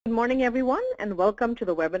Good morning, everyone, and welcome to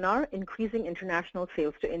the webinar, Increasing International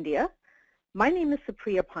Sales to India. My name is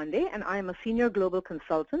Supriya Pandey, and I am a Senior Global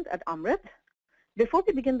Consultant at Amritt. Before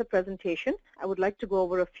we begin the presentation, I would like to go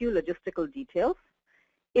over a few logistical details.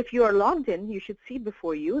 If you are logged in, you should see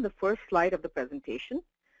before you the first slide of the presentation.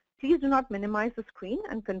 Please do not minimize the screen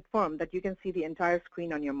and confirm that you can see the entire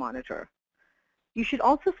screen on your monitor. You should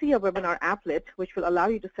also see a webinar applet, which will allow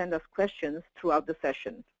you to send us questions throughout the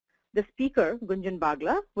session. The speaker, Gunjan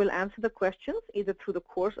Bagla, will answer the questions either through the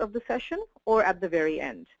course of the session or at the very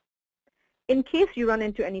end. In case you run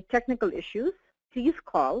into any technical issues, please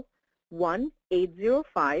call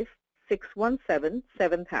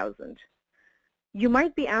 1-805-617-7000. You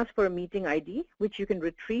might be asked for a meeting ID, which you can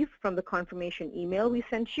retrieve from the confirmation email we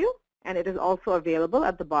sent you, and it is also available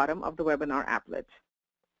at the bottom of the webinar applet.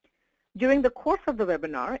 During the course of the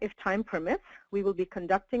webinar, if time permits, we will be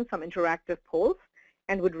conducting some interactive polls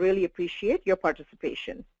and would really appreciate your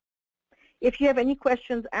participation. If you have any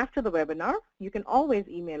questions after the webinar, you can always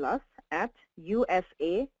email us at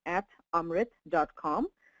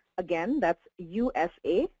usa@amritt.com. Again, that's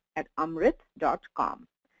usa@amritt.com.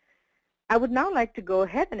 I would now like to go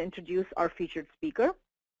ahead and introduce our featured speaker.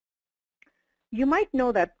 You might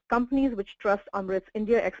know that companies which trust Amritt's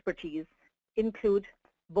India expertise include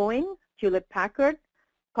Boeing, Hewlett-Packard,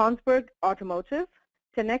 Kongsberg Automotive,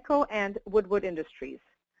 Tenneco, and Woodward Industries.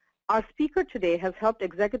 Our speaker today has helped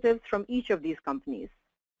executives from each of these companies.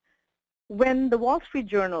 When the Wall Street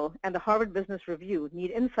Journal and the Harvard Business Review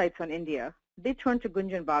need insights on India, they turn to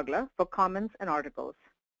Gunjan Bagla for comments and articles.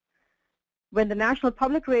 When the National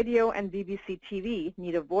Public Radio and BBC TV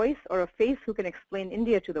need a voice or a face who can explain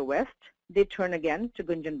India to the West, they turn again to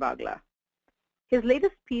Gunjan Bagla. His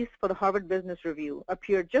latest piece for the Harvard Business Review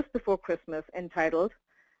appeared just before Christmas, entitled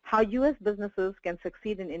How U.S. Businesses Can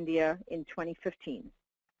Succeed in India in 2015.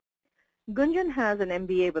 Gunjan has an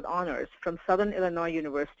MBA with honors from Southern Illinois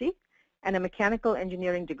University and a mechanical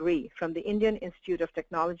engineering degree from the Indian Institute of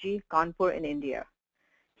Technology, Kanpur in India.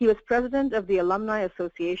 He was president of the Alumni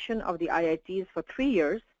Association of the IITs for 3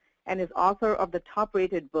 years and is author of the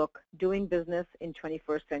top-rated book, Doing Business in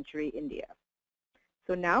 21st Century India.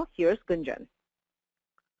 So now, here's Gunjan.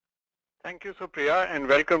 Thank you, Supriya, and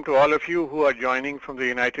welcome to all of you who are joining from the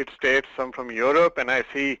United States, some from Europe, and I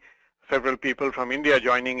see several people from India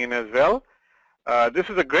joining in as well. This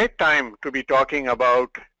is a great time to be talking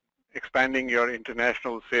about expanding your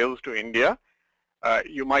international sales to India.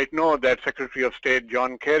 You might know that Secretary of State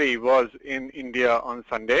John Kerry was in India on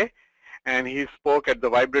Sunday, and he spoke at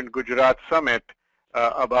the Vibrant Gujarat Summit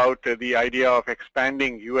about the idea of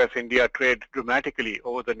expanding US-India trade dramatically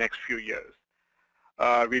over the next few years.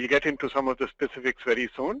 We'll get into some of the specifics very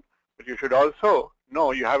soon, but you should also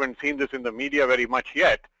know, you haven't seen this in the media very much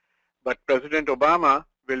yet, but President Obama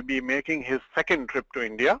will be making his second trip to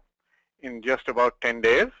India in just about 10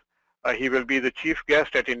 days. He will be the chief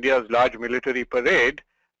guest at India's large military parade,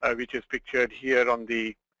 which is pictured here on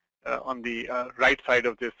the right side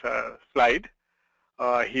of this slide.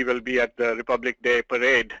 He will be at the Republic Day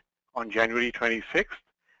parade on January 26th.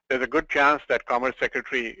 There's a good chance that Commerce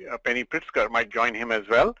Secretary Penny Pritzker might join him as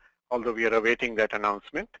well, although we are awaiting that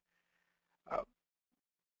announcement.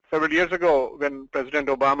 Several years ago, when President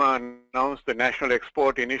Obama announced the National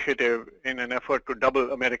Export Initiative in an effort to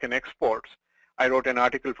double American exports, I wrote an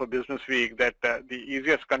article for Business Week that the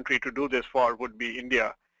easiest country to do this for would be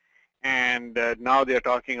India. And now they're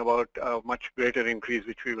talking about a much greater increase,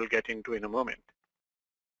 which we will get into in a moment.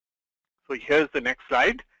 So here's the next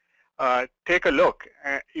slide. Take a look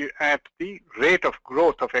at the rate of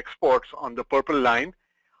growth of exports on the purple line.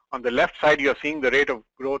 On the left side, you're seeing the rate of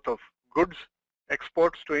growth of goods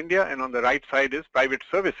exports to India, and on the right side is private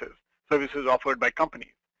services offered by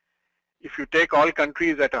companies. If you take all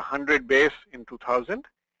countries at 100 base in 2000,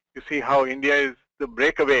 you see how India is the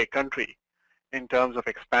breakaway country in terms of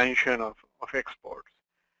expansion of exports.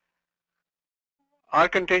 Our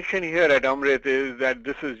contention here at Amritt is that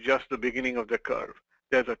this is just the beginning of the curve.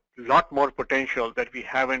 There's a lot more potential that we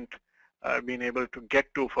haven't been able to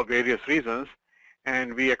get to for various reasons,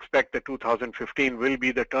 and we expect that 2015 will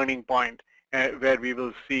be the turning point where we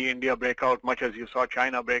will see India break out, much as you saw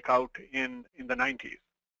China break out in the 90s.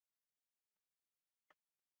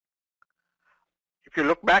 If you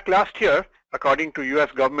look back last year, according to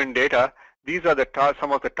US government data, these are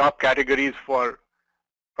some of the top categories for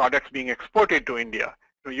products being exported to India.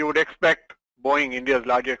 So you would expect Boeing,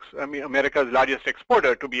 America's largest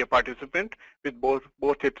exporter, to be a participant with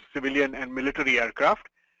both its civilian and military aircraft.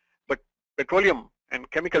 But petroleum and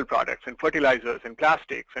chemical products and fertilizers and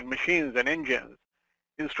plastics and machines and engines,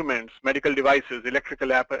 instruments, medical devices,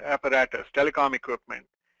 electrical apparatus, telecom equipment,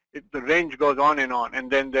 The range goes on,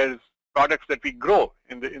 and then there's products that we grow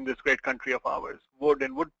in this great country of ours: wood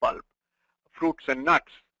and wood pulp, fruits and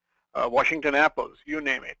nuts, Washington apples, you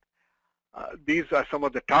name it. These are some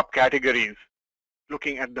of the top categories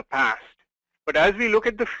looking at the past. But as we look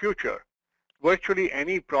at the future, virtually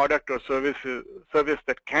any product or service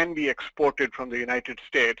that can be exported from the United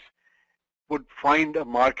States would find a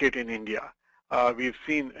market in India. We've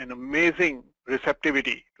seen an amazing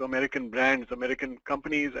receptivity to American brands, American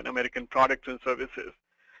companies, and American products and services.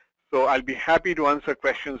 So I'll be happy to answer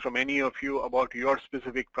questions from any of you about your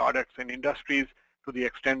specific products and industries to the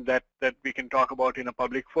extent that we can talk about in a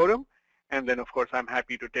public forum. And then, of course, I'm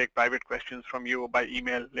happy to take private questions from you by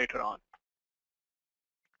email later on.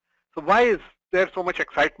 So why is there so much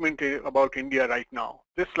excitement about India right now?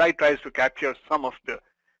 This slide tries to capture some of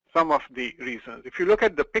the reasons. If you look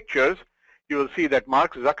at the pictures, you will see that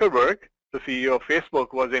Mark Zuckerberg, the CEO of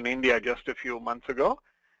Facebook, was in India just a few months ago.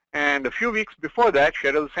 And a few weeks before that,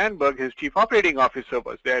 Sheryl Sandberg, his chief operating officer,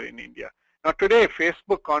 was there in India. Now today,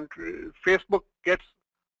 Facebook gets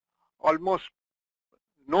almost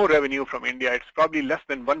no revenue from India. It's probably less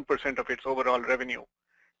than 1% of its overall revenue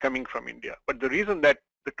coming from India. But the reason that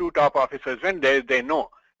the two top officers went there is they know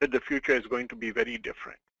that the future is going to be very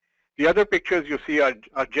different. The other pictures you see are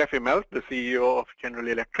Jeff Immelt, the CEO of General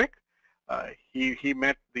Electric. He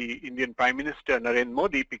met the Indian Prime Minister Narendra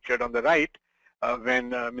Modi, pictured on the right,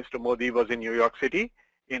 when Mr. Modi was in New York City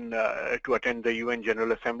to attend the UN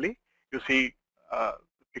General Assembly. You see a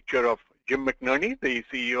picture of Jim McNerney, the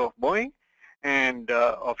CEO of Boeing, and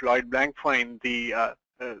of Lloyd Blankfein, the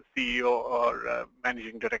CEO or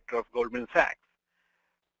Managing Director of Goldman Sachs.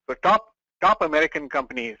 So top American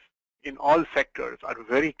companies in all sectors are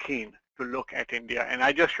very keen to look at India. And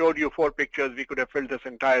I just showed you 4 pictures. We could have filled this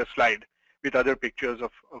entire slide with other pictures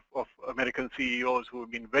of American CEOs who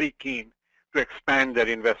have been very keen to expand their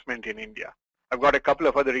investment in India. I've got a couple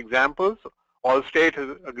of other examples. Allstate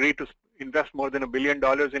has agreed to invest more than $1 billion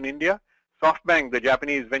in India. SoftBank, the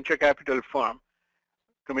Japanese venture capital firm,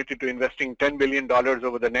 committed to investing $10 billion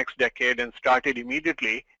over the next decade and started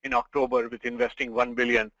immediately in October with investing $1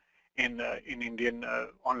 billion in Indian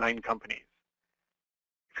online companies.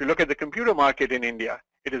 If you look at the computer market in India,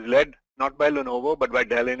 it is led not by Lenovo but by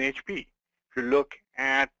Dell and HP. If you look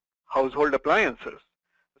at household appliances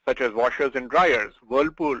such as washers and dryers,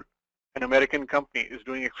 Whirlpool, an American company, is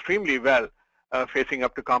doing extremely well, facing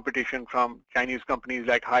up to competition from Chinese companies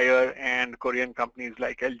like Haier and Korean companies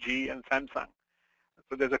like LG and Samsung.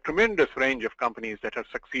 So there's a tremendous range of companies that are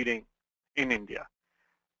succeeding in India.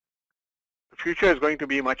 The future is going to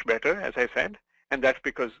be much better, as I said, and that's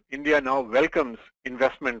because India now welcomes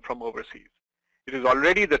investment from overseas. It is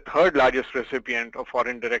already the 3rd largest recipient of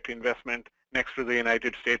foreign direct investment next to the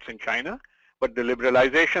United States and China, but the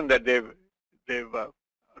liberalization that they've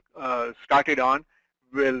started on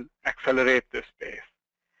will accelerate this pace.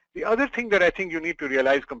 The other thing that I think you need to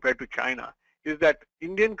realize compared to China is that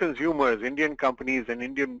Indian consumers, Indian companies, and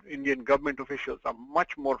Indian government officials are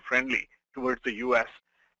much more friendly towards the US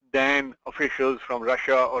than officials from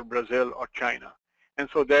Russia or Brazil or China. And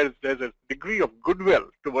so there's a degree of goodwill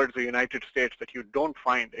towards the United States that you don't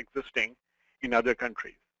find existing in other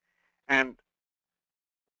countries. And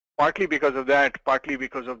partly because of that, partly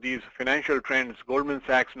because of these financial trends, Goldman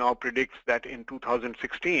Sachs now predicts that in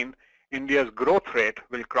 2016, India's growth rate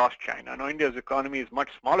will cross China. Now, India's economy is much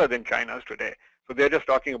smaller than China's today, so they're just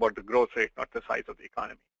talking about the growth rate, not the size of the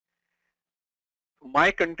economy.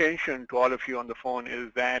 My contention to all of you on the phone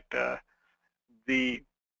is that the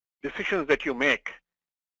decisions that you make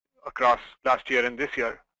across last year and this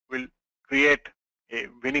year will create a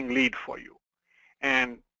winning lead for you.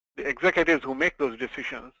 And the executives who make those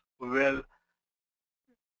decisions will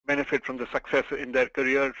benefit from the success in their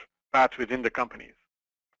career path within the companies.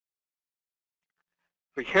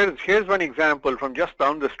 So here's one example from just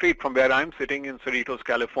down the street from where I'm sitting in Cerritos,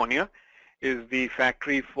 California, is the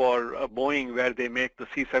factory for Boeing where they make the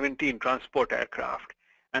C-17 transport aircraft.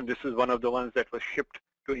 And this is one of the ones that was shipped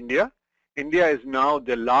to India. India is now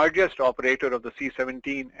the largest operator of the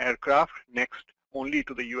C-17 aircraft, next only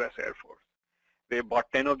to the US Air Force. They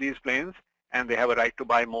bought 10 of these planes and they have a right to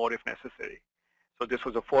buy more if necessary. So this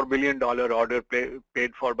was a $4 billion order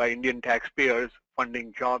paid for by Indian taxpayers,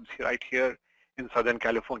 funding jobs right here in Southern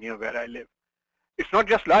California where I live. It's not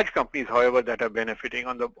just large companies, however, that are benefiting.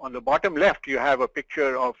 On the bottom left, you have a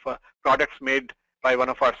picture of products made by one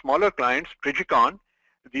of our smaller clients, Trigicon.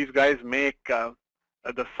 These guys make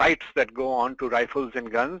the sights that go on to rifles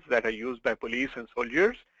and guns that are used by police and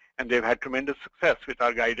soldiers, and they've had tremendous success with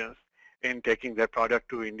our guidance in taking their product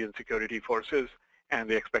to Indian security forces, and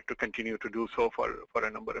they expect to continue to do so for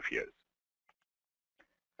a number of years.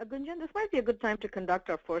 Gunjan, this might be a good time to conduct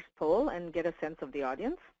our first poll and get a sense of the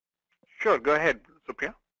audience. Sure, go ahead,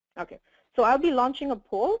 Supriya. Okay, so I'll be launching a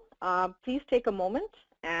poll. Please take a moment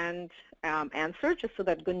and answer, just so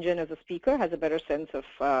that Gunjan as a speaker has a better sense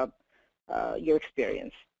of your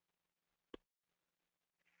experience.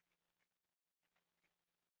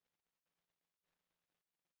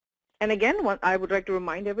 And again, I would like to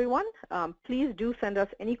remind everyone, please do send us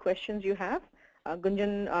any questions you have.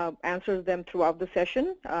 Gunjan answers them throughout the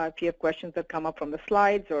session. If you have questions that come up from the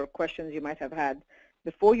slides or questions you might have had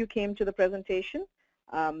before you came to the presentation,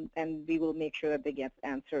 and we will make sure that they get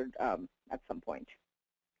answered at some point.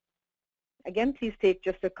 Again, please take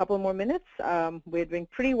just a couple more minutes. We're doing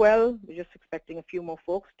pretty well. We're just expecting a few more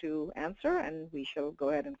folks to answer, and we shall go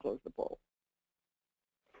ahead and close the poll.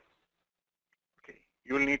 Okay,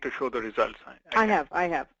 you will need to show the results. I have.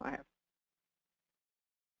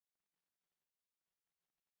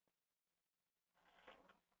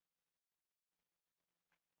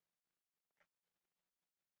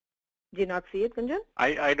 Do you not see it, Gunjan?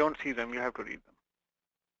 I don't see them. You have to read them.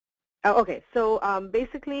 Oh, okay, so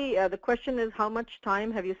basically the question is, how much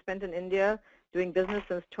time have you spent in India doing business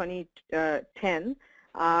since 2010?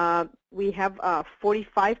 We have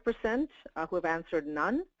 45% who have answered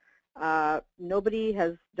none. Nobody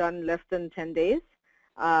has done less than 10 days.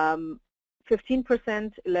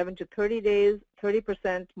 15% 11 to 30 days,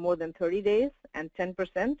 30% more than 30 days, and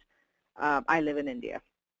 10% I live in India.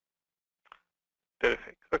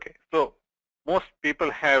 Terrific. Okay, so most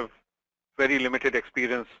people have very limited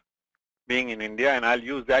experience being in India, and I'll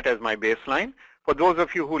use that as my baseline. For those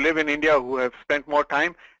of you who live in India who have spent more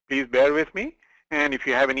time, please bear with me. And if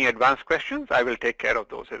you have any advanced questions, I will take care of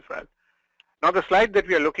those as well. Now the slide that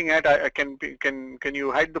we are looking at, can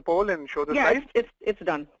you hide the poll and show the slide? Yeah, it's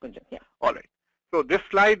done, Gunjan. Yeah. All right. So this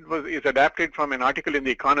slide is adapted from an article in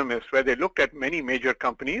The Economist where they looked at many major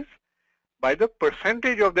companies by the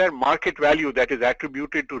percentage of their market value that is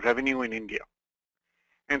attributed to revenue in India.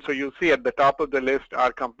 And so you see at the top of the list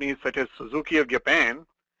are companies such as Suzuki of Japan,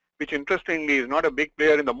 which interestingly is not a big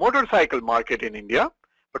player in the motorcycle market in India,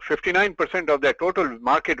 but 59% of their total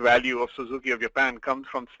market value of Suzuki of Japan comes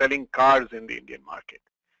from selling cars in the Indian market.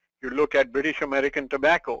 You look at British American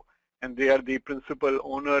Tobacco, and they are the principal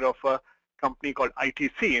owner of a company called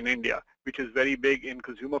ITC in India, which is very big in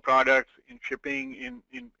consumer products, in shipping,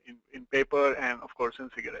 in paper, and of course in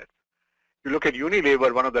cigarettes. You look at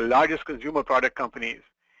Unilever, one of the largest consumer product companies,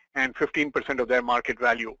 and 15% of their market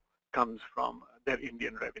value comes from their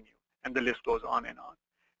Indian revenue, and the list goes on and on.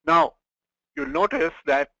 Now, you'll notice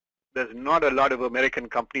that there's not a lot of American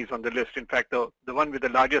companies on the list. In fact, the one with the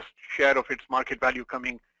largest share of its market value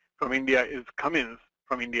coming from India is Cummins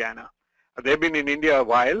from Indiana. They've been in India a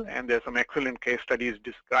while, and there's some excellent case studies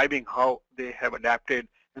describing how they have adapted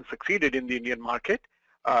and succeeded in the Indian market.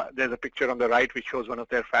 There's a picture on the right which shows one of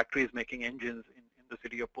their factories making engines in the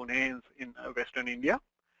city of Pune in western India.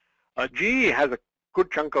 GE has a good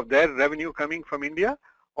chunk of their revenue coming from India,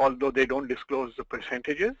 although they don't disclose the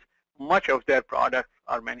percentages. Much of their products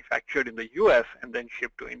are manufactured in the US and then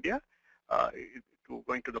shipped to India,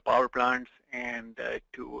 going to the power plants and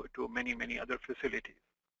to many other facilities.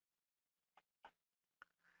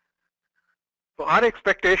 So our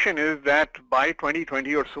expectation is that by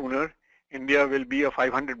 2020 or sooner, India will be a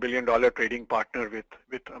 $500 billion trading partner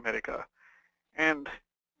with America. And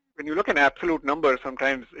when you look at absolute numbers,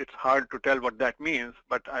 sometimes it's hard to tell what that means,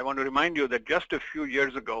 but I want to remind you that just a few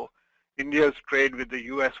years ago, India's trade with the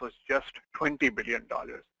US was just $20 billion.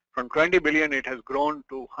 From 20 billion, it has grown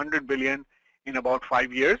to 100 billion in about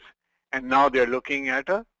 5 years, and now they're looking at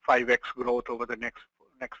a 5x growth over the next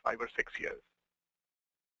 5 or 6 years.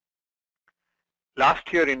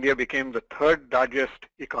 Last year, India became the third largest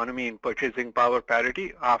economy in purchasing power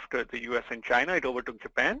parity after the US and China. It overtook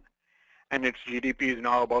Japan, and its GDP is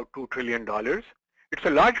now about $2 trillion. It's a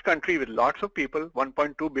large country with lots of people,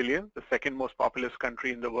 1.2 billion, the second most populous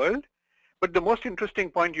country in the world. But the most interesting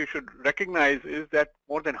point you should recognize is that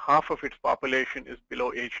more than half of its population is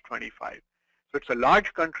below age 25. So it's a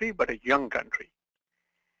large country, but a young country.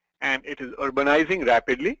 And it is urbanizing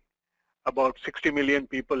rapidly. About 60 million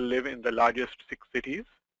people live in the largest 6 cities.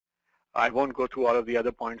 I won't go through all of the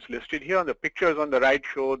other points listed here. The pictures on the right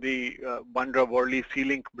show the Bandra-Worli Sea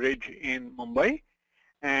Link Bridge in Mumbai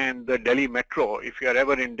and the Delhi Metro. If you're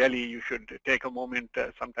ever in Delhi, you should take a moment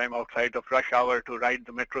sometime outside of rush hour to ride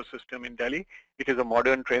the metro system in Delhi. It is a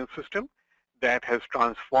modern train system that has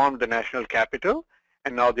transformed the national capital,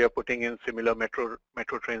 and now they are putting in similar metro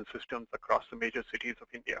train systems across the major cities of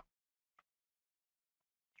India.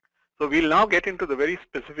 So we'll now get into the very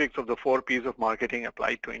specifics of the 4 P's of marketing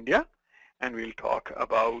applied to India, and we'll talk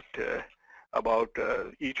about about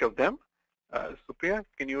each of them. Supriya,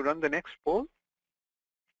 can you run the next poll?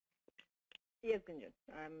 Yes, Gunjan.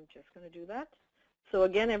 I'm just going to do that. So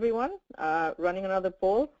again, everyone, running another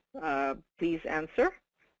poll. Please answer,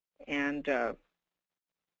 and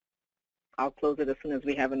I'll close it as soon as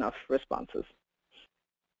we have enough responses.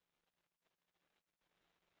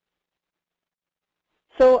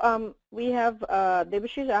 So we have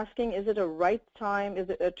Debashish asking, is it a right time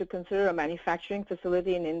to consider a manufacturing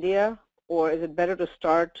facility in India, or is it better to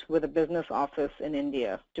start with a business office in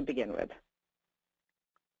India to begin with?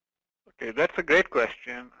 Okay, that's a great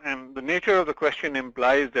question, and the nature of the question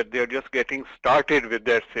implies that they're just getting started with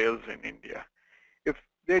their sales in India. If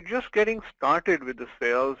they're just getting started with the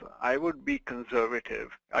sales, I would be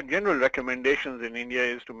conservative. Our general recommendations in India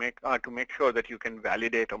is to make sure that you can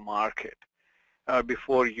validate a market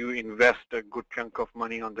before you invest a good chunk of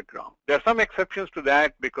money on the ground. There are some exceptions to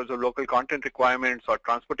that because of local content requirements or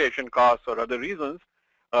transportation costs or other reasons,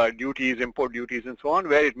 duties, import duties, and so on,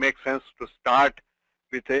 where it makes sense to start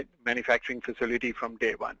with a manufacturing facility from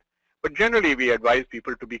day one. But generally, we advise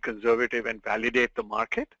people to be conservative and validate the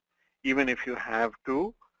market, even if you have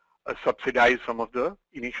to subsidize some of the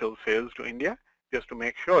initial sales to India, just to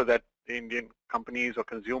make sure that the Indian companies or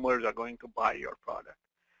consumers are going to buy your product.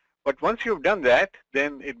 But once you've done that,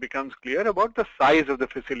 then it becomes clear about the size of the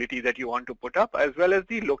facility that you want to put up, as well as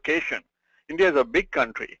the location. India is a big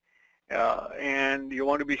country, and you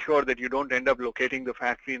want to be sure that you don't end up locating the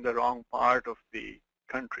factory in the wrong part of the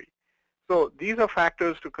country. So these are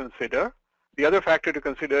factors to consider. The other factor to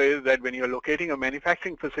consider is that when you're locating a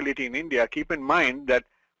manufacturing facility in India, keep in mind that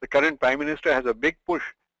the current Prime Minister has a big push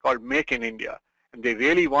called Make in India, and they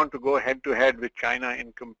really want to go head-to-head with China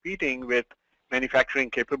in competing with manufacturing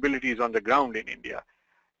capabilities on the ground in India.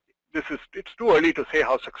 It's too early to say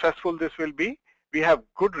how successful this will be. We have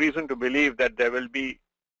good reason to believe that there will be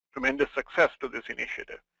tremendous success to this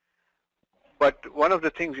initiative. But one of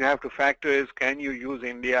the things you have to factor is, can you use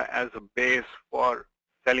India as a base for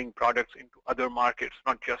selling products into other markets,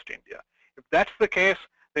 not just India? If that's the case,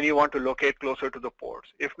 then you want to locate closer to the ports.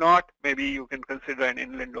 If not, maybe you can consider an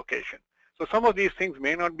inland location. So some of these things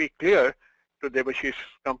may not be clear to Debashish's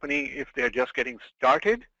company if they're just getting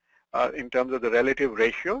started in terms of the relative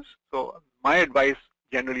ratios. So my advice,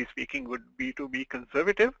 generally speaking, would be to be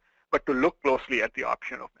conservative, but to look closely at the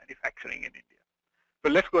option of manufacturing in India.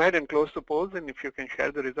 So let's go ahead and close the polls, and if you can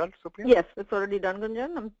share the results, Supriya. Yes, it's already done,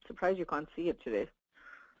 Gunjan. I'm surprised you can't see it today.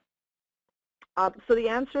 So the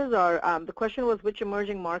answers are, the question was, which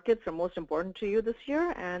emerging markets are most important to you this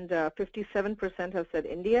year? And 57% have said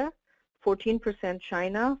India, 14%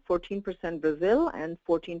 China, 14% Brazil, and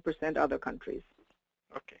 14% other countries.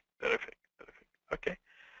 Okay, terrific, terrific. Okay,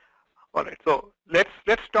 all right. So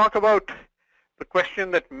let's talk about the question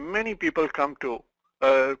that many people come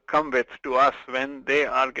with to us when they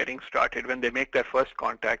are getting started, when they make their first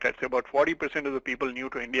contact. I'd say about 40% of the people new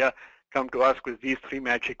to India come to us with these three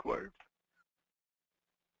magic words.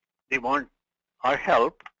 They want our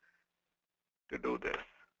help to do this,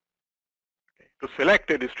 okay, to select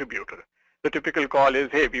a distributor. The typical call is,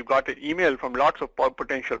 hey, we've got an email from lots of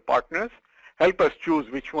potential partners. Help us choose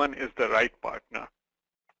which one is the right partner.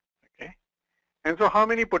 Okay, and so how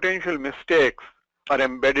many potential mistakes are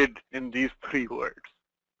embedded in these three words?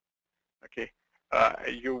 Okay,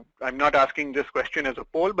 I'm not asking this question as a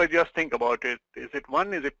poll, but just think about it. Is it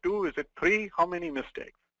one? Is it two? Is it three? How many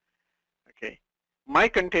mistakes? Okay, my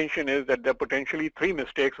contention is that there are potentially three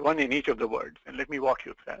mistakes, one in each of the words, and let me walk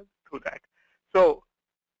you through that. So,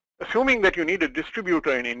 assuming that you need a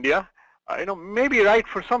distributor in India, may be right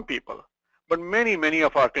for some people, but many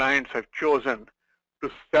of our clients have chosen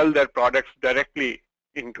to sell their products directly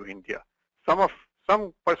into India. For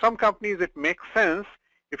some companies, it makes sense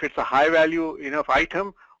if it's a high value enough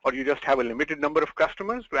item, or you just have a limited number of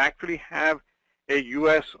customers, to actually have a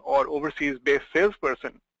US or overseas based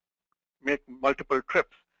salesperson make multiple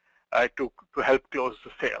trips to help close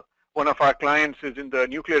the sale. One of our clients is in the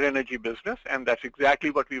nuclear energy business, and that's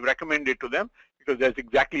exactly what we recommended to them, because there's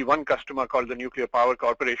exactly one customer called the Nuclear Power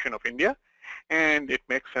Corporation of India, and it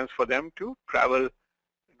makes sense for them to travel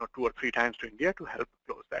 2 or 3 times to India to help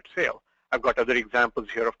close that sale. I've got other examples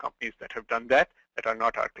here of companies that have done that are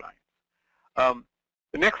not our clients.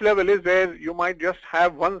 The next level is where you might just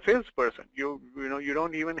have one salesperson. You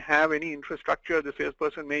don't even have any infrastructure. The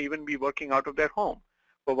salesperson may even be working out of their home.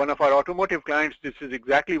 For one of our automotive clients, this is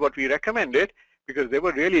exactly what we recommended, because they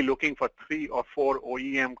were really looking for 3 or 4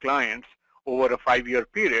 OEM clients over a 5-year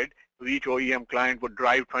period. So each OEM client would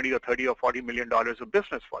drive 20 or 30 or 40 million dollars of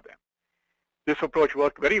business for them. This approach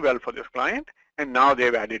worked very well for this client, and now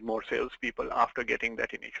they've added more salespeople after getting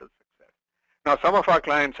that initial success. Now, some of our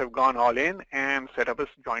clients have gone all in and set up a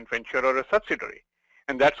joint venture or a subsidiary.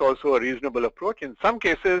 And that's also a reasonable approach. In some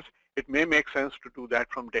cases, it may make sense to do that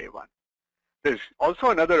from day one. There's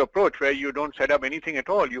also another approach where you don't set up anything at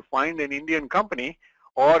all. You find an Indian company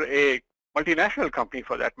or a multinational company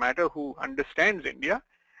for that matter who understands India,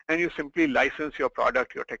 and you simply license your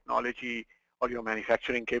product, your technology, or your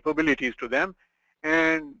manufacturing capabilities to them,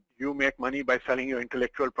 and you make money by selling your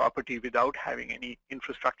intellectual property without having any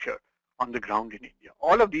infrastructure on the ground in India.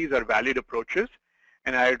 All of these are valid approaches,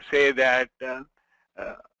 and I would say that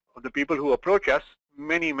the people who approach us,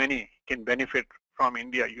 many can benefit from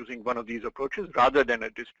India using one of these approaches rather than a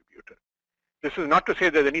distributor. This is not to say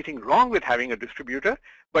there's anything wrong with having a distributor,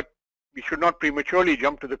 but we should not prematurely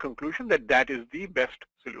jump to the conclusion that that is the best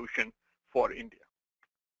solution for India.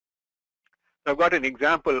 I've got an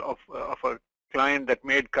example of a client that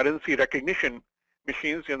made currency recognition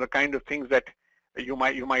machines, the kind of things that you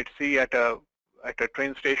might see at a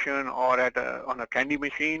train station or on a candy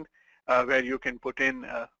machine, where you can put in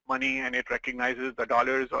money and it recognizes the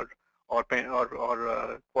dollars or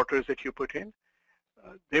quarters that you put in.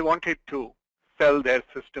 They wanted to sell their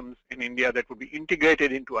systems in India that would be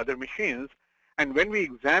integrated into other machines. And when we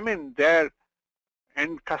examined their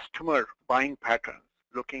end customer buying patterns,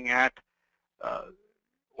 looking at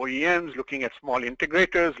OEMs, looking at small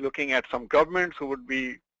integrators, looking at some governments who would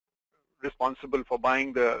be responsible for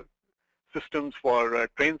buying the systems for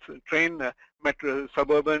metro,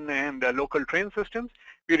 suburban, and local train systems,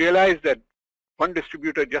 we realized that one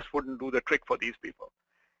distributor just wouldn't do the trick for these people.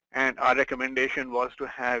 And our recommendation was to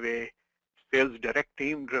have a sales direct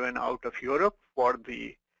team driven out of Europe for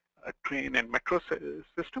the train and metro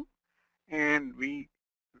system. And we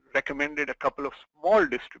recommended a couple of small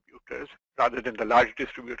distributors rather than the large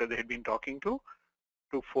distributor they had been talking to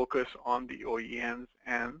focus on the OEMs,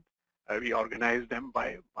 and we organized them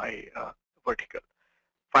by vertical.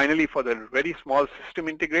 Finally, for the very small system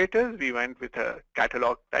integrators, we went with a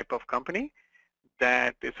catalog type of company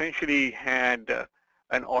that essentially had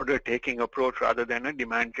an order-taking approach rather than a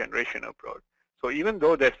demand generation approach. So even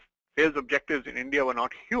though their sales objectives in India were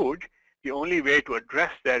not huge, the only way to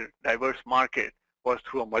address their diverse market was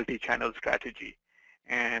through a multi-channel strategy.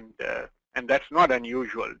 And that's not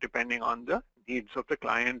unusual depending on the needs of the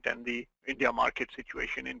client and the India market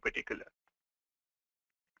situation in particular.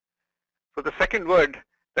 So the second word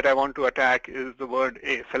that I want to attack is the word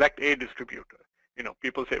A, select a distributor.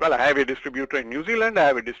 People say, well, I have a distributor in New Zealand, I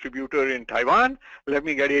have a distributor in Taiwan, let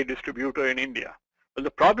me get a distributor in India. Well,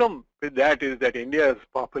 the problem with that is that India's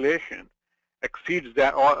population exceeds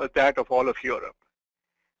that of all of Europe.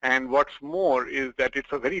 And what's more is that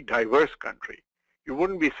it's a very diverse country. You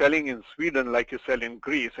wouldn't be selling in Sweden like you sell in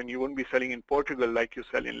Greece, and you wouldn't be selling in Portugal like you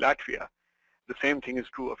sell in Latvia. The same thing is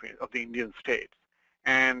true of the Indian states.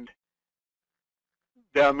 And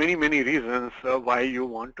there are many reasons why you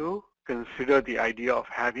want to consider the idea of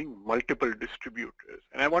having multiple distributors.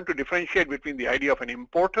 And I want to differentiate between the idea of an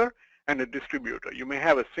importer and a distributor. You may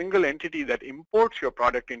have a single entity that imports your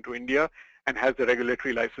product into India and has the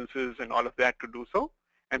regulatory licenses and all of that to do so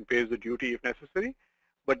and pays the duty if necessary.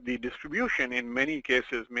 But the distribution in many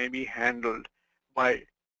cases may be handled by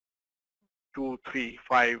 2, 3,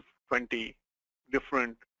 5, 20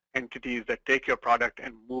 different entities that take your product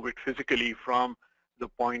and move it physically from the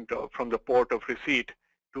port of receipt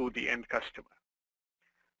to the end customer.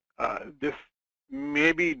 This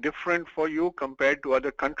may be different for you compared to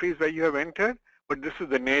other countries where you have entered, but this is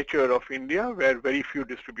the nature of India, where very few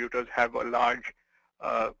distributors have a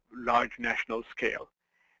large national scale.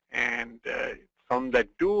 And some that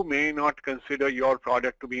do may not consider your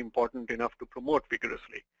product to be important enough to promote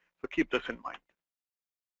vigorously. So keep this in mind.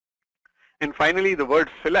 And finally, the word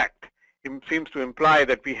select seems to imply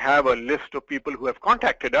that we have a list of people who have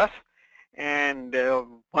contacted us, and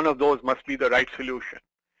one of those must be the right solution.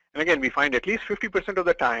 And again, we find at least 50% of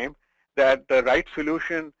the time that the right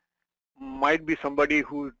solution might be somebody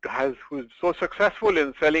who's so successful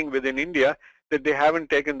in selling within India that they haven't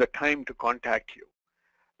taken the time to contact you.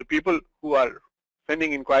 The people who are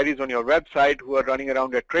sending inquiries on your website, who are running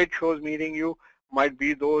around at trade shows meeting you, might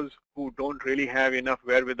be those who don't really have enough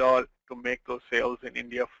wherewithal to make those sales in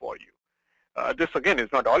India for you. This again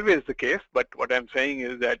is not always the case, but what I'm saying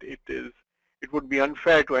is that it would be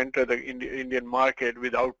unfair to enter the Indian market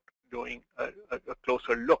without doing a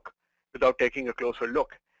closer look, without taking a closer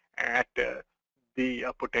look at the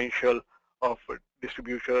potential of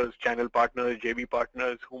distributors, channel partners, JV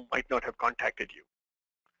partners who might not have contacted you.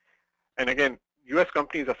 And again, US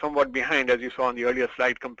companies are somewhat behind, as you saw on the earlier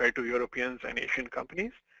slide, compared to Europeans and Asian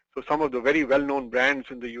companies. So some of the very well-known brands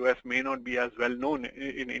in the US may not be as well-known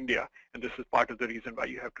in India, and this is part of the reason why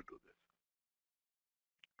you have to do this.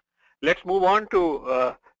 Let's move on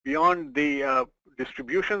to beyond the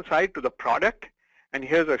distribution side to the product. And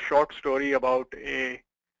here's a short story about a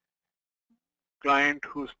client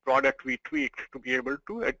whose product we tweaked to be able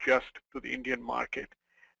to adjust to the Indian market.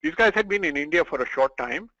 These guys had been in India for a short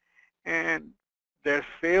time, and their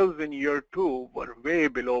sales in year 2 were way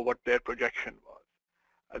below what their projection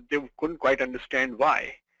was. They couldn't quite understand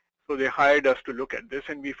why. So they hired us to look at this,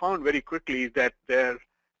 and we found very quickly that their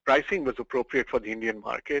pricing was appropriate for the Indian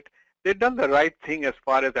market. They'd done the right thing as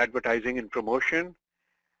far as advertising and promotion.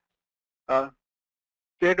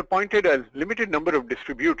 They had appointed a limited number of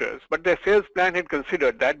distributors, but their sales plan had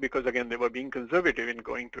considered that because, again, they were being conservative in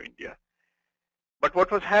going to India. But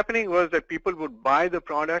what was happening was that people would buy the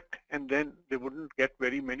product and then they wouldn't get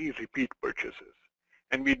very many repeat purchases.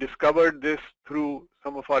 And we discovered this through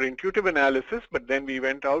some of our intuitive analysis, but then we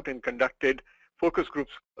went out and conducted focus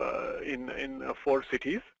groups in 4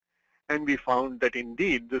 cities. And we found that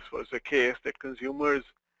indeed this was the case, that consumers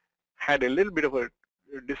had a little bit of a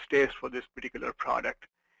distaste for this particular product.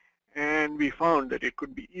 And we found that it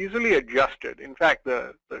could be easily adjusted. In fact,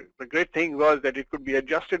 the great thing was that it could be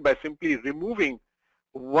adjusted by simply removing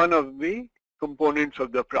one of the components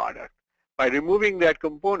of the product. By removing that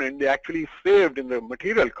component, they actually saved in the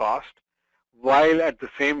material cost while at the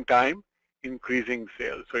same time increasing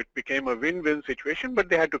sales. So it became a win-win situation, but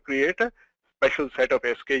they had to create a special set of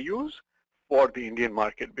SKUs for the Indian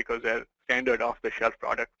market because their standard off-the-shelf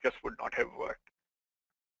product just would not have worked.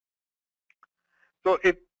 So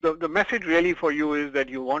the message really for you is that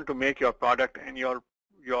you want to make your product and your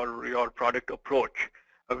product approach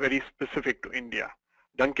very specific to India.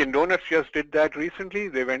 Dunkin' Donuts just did that recently.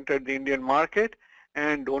 They've entered the Indian market,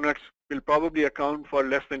 and donuts will probably account for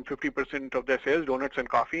less than 50% of their sales, donuts and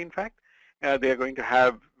coffee, in fact. They're going to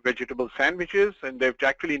have vegetable sandwiches, and they've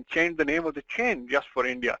actually changed the name of the chain just for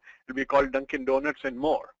India. It'll be called Dunkin' Donuts and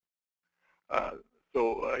More.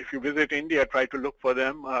 So if you visit India, try to look for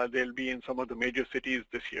them. They'll be in some of the major cities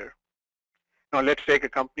this year. Now let's take a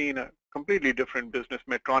company in a completely different business,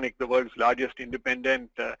 Medtronic, the world's largest independent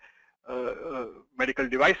medical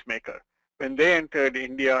device maker. When they entered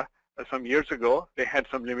India some years ago, they had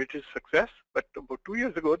some limited success, but about 2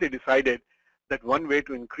 years ago they decided that one way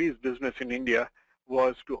to increase business in India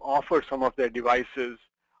was to offer some of their devices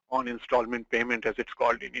on installment payment, as it's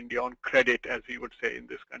called in India, on credit, as we would say in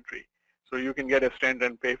this country. So you can get a stand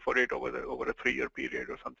and pay for it over a 3-year period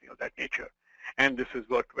or something of that nature. And this has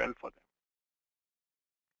worked well for them.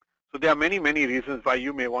 So there are many, many reasons why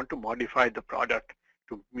you may want to modify the product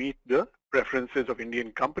to meet the preferences of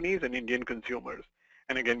Indian companies and Indian consumers.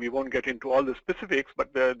 And again, we won't get into all the specifics,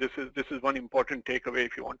 but this is one important takeaway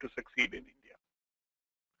if you want to succeed in India.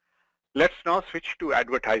 Let's now switch to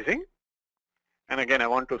advertising. And again, I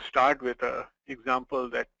want to start with an example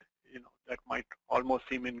that that might almost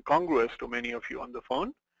seem incongruous to many of you on the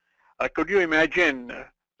phone. Could you imagine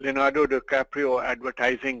Leonardo DiCaprio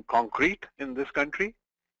advertising concrete in this country?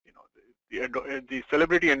 The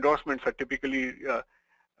celebrity endorsements are typically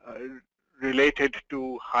related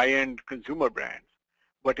to high-end consumer brands.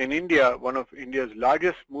 But in India, one of India's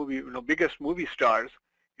largest biggest movie stars,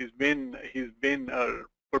 he's been a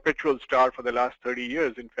perpetual star for the last 30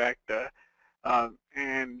 years, in fact,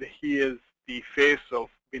 and he is the face of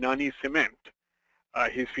Binani Cement.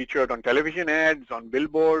 He's featured on television ads, on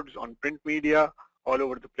billboards, on print media, all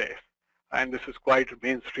over the place. And this is quite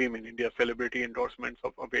mainstream in India, celebrity endorsements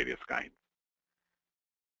of various kinds.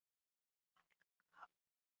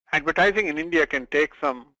 Advertising in India can take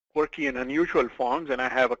some quirky and unusual forms, and I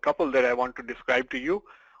have a couple that I want to describe to you.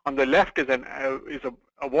 On the left is an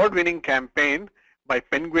award-winning campaign by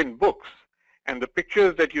Penguin Books, and the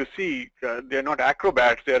pictures that you see, they're not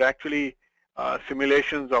acrobats, they're actually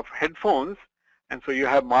simulations of headphones. And so you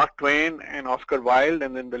have Mark Twain and Oscar Wilde,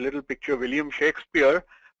 and then the little picture William Shakespeare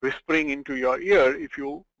whispering into your ear if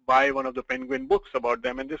you buy one of the Penguin books about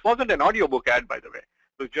them. And this wasn't an audiobook ad, by the way.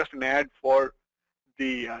 It was just an ad for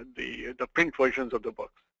the print versions of the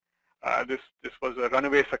books. This was a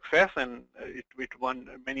runaway success, and it won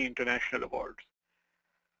many international awards.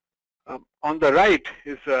 On the right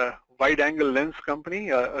is a wide-angle lens company,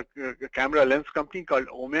 a camera lens company called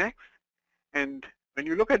Omax. And when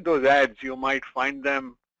you look at those ads, you might find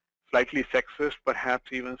them slightly sexist,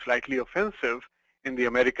 perhaps even slightly offensive in the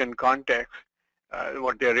American context.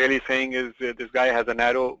 What they're really saying is this guy has a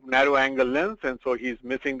narrow angle lens, and so he's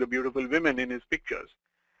missing the beautiful women in his pictures.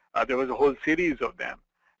 There was a whole series of them,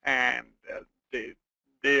 and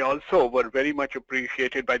they also were very much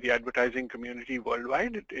appreciated by the advertising community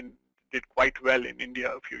worldwide. It did quite well in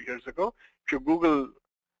India a few years ago. If you Google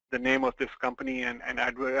the name of this company and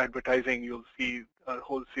advertising, you'll see a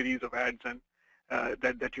whole series of ads, and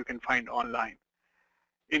that you can find online.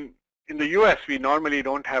 In the US, we normally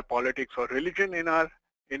don't have politics or religion in our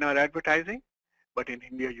advertising, but in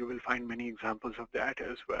India you will find many examples of that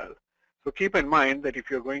as well. So keep in mind that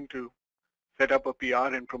if you're going to set up a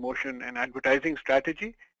PR and promotion and advertising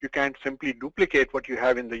strategy, you can't simply duplicate what you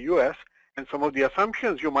have in the US, and some of the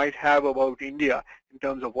assumptions you might have about India in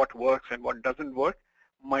terms of what works and what doesn't work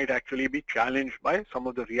might actually be challenged by some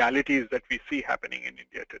of the realities that we see happening in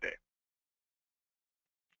India today.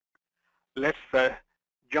 Let's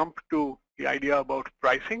jump to the idea about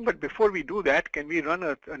pricing, but before we do that, can we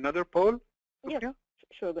run another poll? Yes,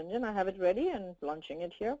 sure, Gunjan. I have it ready and launching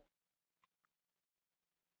it here.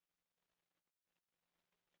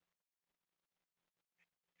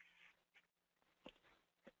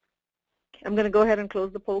 I'm going to go ahead and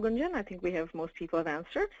close the poll, Gunjan. I think we have most people have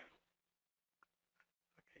answered.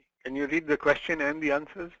 Okay. Can you read the question and the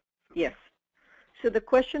answers? Yes. So the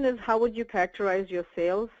question is, how would you characterize your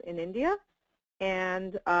sales in India?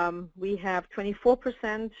 And we have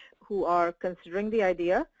 24% who are considering the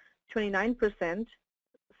idea, 29%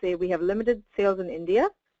 say we have limited sales in India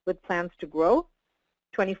with plans to grow,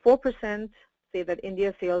 24% say that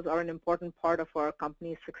India sales are an important part of our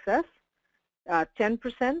company's success,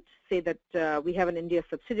 10% say that we have an India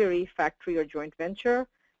subsidiary, factory, or joint venture,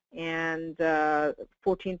 and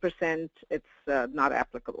 14% it's not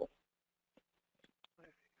applicable.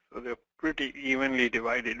 So they're pretty evenly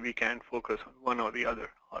divided. We can't focus on one or the other.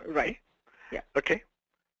 Right. Yeah. Okay.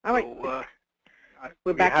 All right.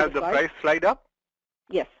 So, we have the price slide up?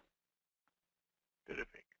 Yes.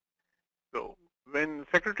 Terrific. So when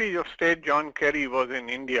Secretary of State John Kerry was in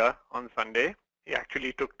India on Sunday, he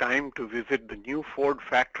actually took time to visit the new Ford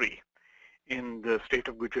factory in the state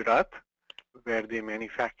of Gujarat, where they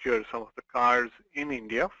manufacture some of the cars in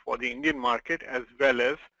India for the Indian market as well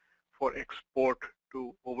as for export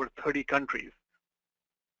to over 30 countries.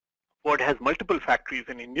 Ford has multiple factories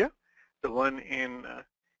in India. The one in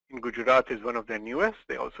Gujarat is one of their newest.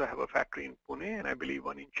 They also have a factory in Pune and I believe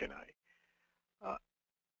one in Chennai.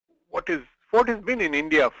 Ford has been in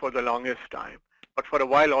India for the longest time, but for a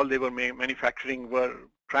while all they were manufacturing were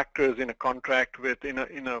tractors in a contract with in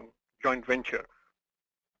a joint venture.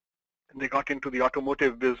 And they got into the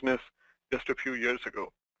automotive business just a few years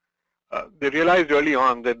ago. They realized early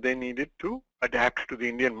on that they needed to adapt to the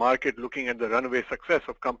Indian market, looking at the runaway success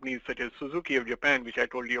of companies such as Suzuki of Japan, which I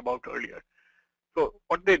told you about earlier. So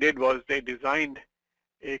what they did was they designed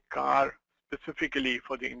a car specifically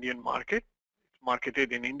for the Indian market. It's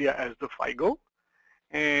marketed in India as the Figo,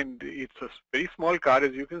 and it's a very small car,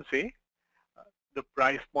 as you can see. The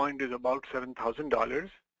price point is about $7,000,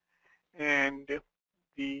 and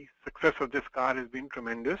the success of this car has been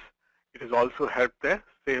tremendous. It has also helped their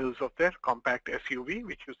sales of their compact SUV,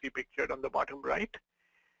 which you see pictured on the bottom right.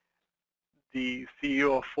 The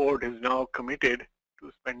CEO of Ford is now committed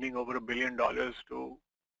to spending over $1 billion to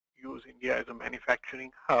use India as a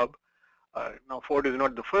manufacturing hub. Now, Ford is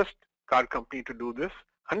not the first car company to do this.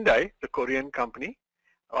 Hyundai, the Korean company,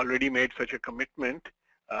 already made such a commitment,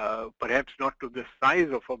 perhaps not to the size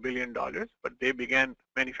of $1 billion, but they began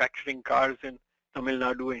manufacturing cars in Tamil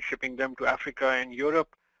Nadu and shipping them to Africa and Europe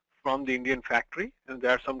from the Indian factory. And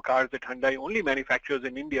there are some cars that Hyundai only manufactures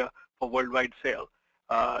in India for worldwide sale.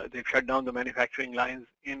 They've shut down the manufacturing lines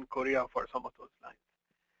in Korea for some of those lines.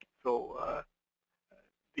 So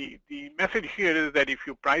the message here is that if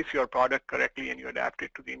you price your product correctly and you adapt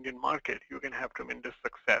it to the Indian market, you can have tremendous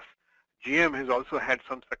success. GM has also had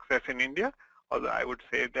some success in India, although I would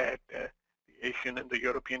say that the Asian and the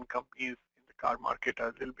European companies in the car market are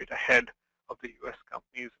a little bit ahead of the US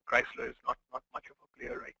companies. Chrysler is not much of a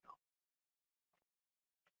player right now.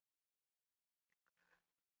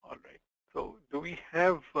 All right. So do we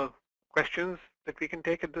have questions that we can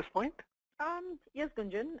take at this point? Yes,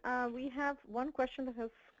 Gunjan. We have one question that has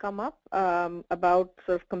come up about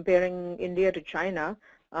sort of comparing India to China.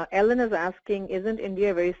 Ellen is asking, isn't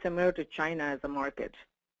India very similar to China as a market?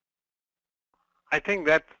 I think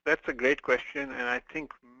that's a great question, and I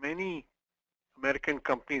think many American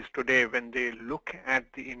companies today, when they look at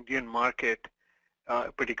the Indian market,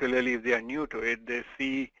 particularly if they are new to it, they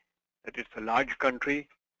see that it's a large country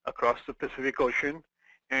across the Pacific Ocean,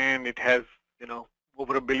 and it has,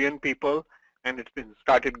 over 1 billion people, and it's been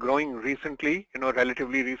started growing recently,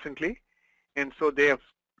 relatively recently, and so they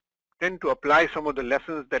tend to apply some of the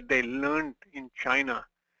lessons that they learned in China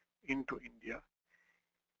into India.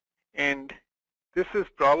 And this is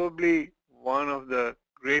probably one of the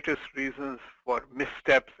greatest reasons for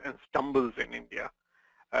missteps and stumbles in India,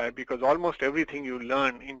 because almost everything you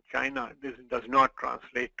learn in China does not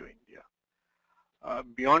translate to India.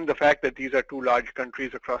 Beyond the fact that these are two large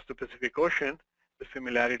countries across the Pacific Ocean, the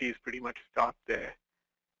similarities pretty much stop there.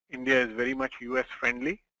 India is very much US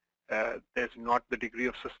friendly. There's not the degree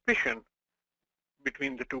of suspicion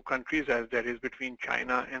between the two countries as there is between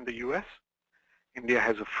China and the US. India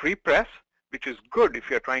has a free press, which is good if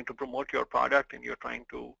you're trying to promote your product and you're trying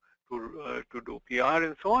to do PR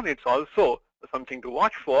and so on. It's also something to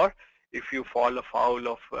watch for if you fall afoul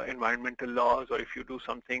of environmental laws, or if you do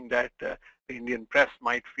something that the Indian press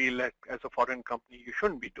might feel like as a foreign company you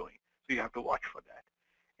shouldn't be doing. So you have to watch for that.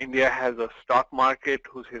 India has a stock market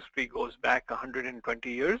whose history goes back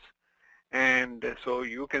 120 years. And so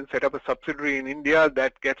you can set up a subsidiary in India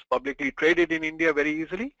that gets publicly traded in India very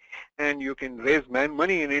easily, and you can raise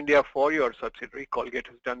money in India for your subsidiary. Colgate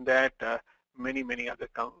has done that. Many other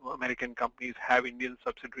American companies have Indian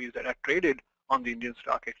subsidiaries that are traded on the Indian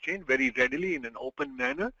Stock Exchange very readily in an open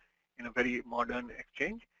manner, in a very modern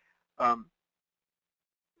exchange.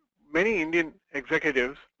 Many Indian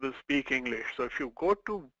executives will speak English. So if you go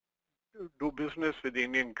to do business with the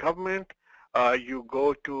Indian government, you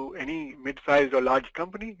go to any mid-sized or large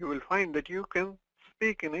company, you will find that you can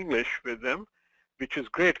speak in English with them, which is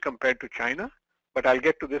great compared to China. But I'll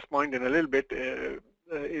get to this point in a little bit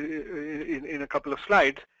in a couple of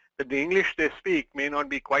slides, that the English they speak may not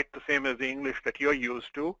be quite the same as the English that you're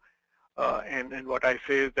used to. And what I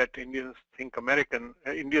say is that Indians think American,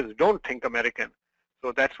 Indians don't think American.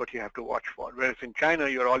 So that's what you have to watch for. Whereas in China,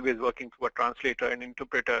 you're always working through a translator and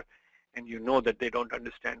interpreter, and you know that they don't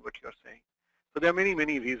understand what you're saying. So there are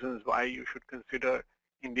many reasons why you should consider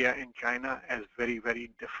India and China as very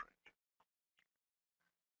different.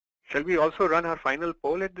 Shall we also run our final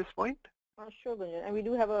poll at this point? Sure, Gunjan. And we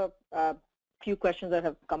do have a few questions that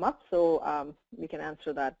have come up, so we can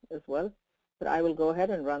answer that as well. But I will go ahead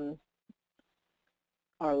and run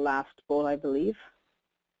our last poll, I believe.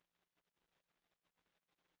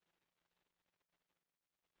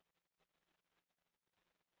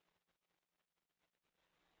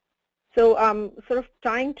 So sort of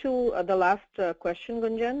tying to the last question,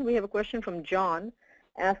 Gunjan, we have a question from John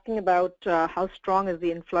asking about how strong is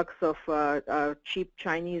the influx of cheap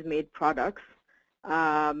Chinese-made products.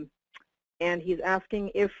 And he's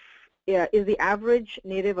asking if is the average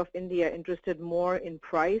native of India interested more in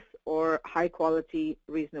price or high quality,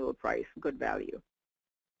 reasonable price, good value?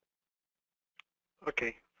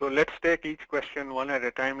 Okay, so let's take each question one at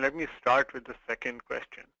a time. Let me start with the second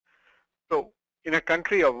question. So in a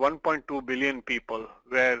country of 1.2 billion people,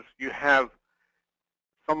 where you have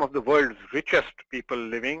some of the world's richest people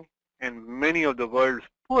living and many of the world's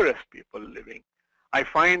poorest people living, I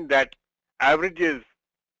find that averages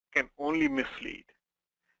can only mislead.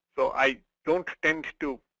 So I don't tend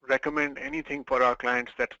to recommend anything for our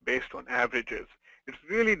clients that's based on averages. It's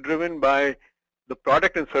really driven by the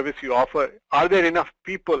product and service you offer. Are there enough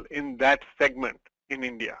people in that segment in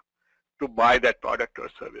India to buy that product or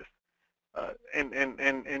service?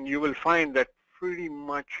 And you will find that pretty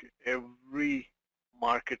much every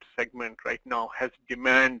market segment right now has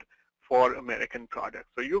demand for American products.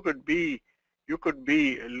 So you could be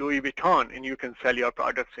Louis Vuitton and you can sell your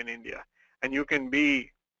products in India, and you can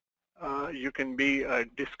be a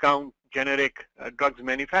discount generic drugs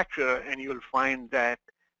manufacturer, and you'll find that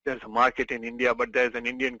there's a market in India, but there's an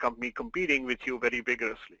Indian company competing with you very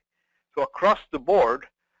vigorously. So across the board,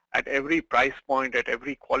 at every price point, at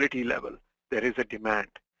every quality level, there is a demand.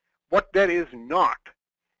 What there is not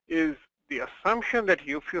is the assumption that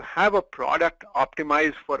if you have a product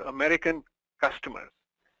optimized for American customers,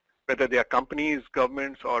 whether they are companies,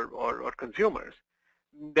 governments, or consumers,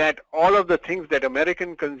 that all of the things that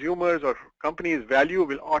American consumers or companies value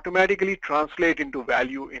will automatically translate into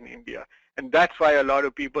value in India. And that's why a lot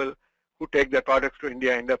of people who take their products to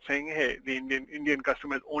India end up saying, hey, the Indian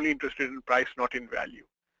customer is only interested in price, not in value.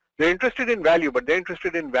 They're interested in value, but they're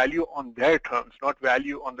interested in value on their terms, not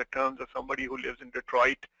value on the terms of somebody who lives in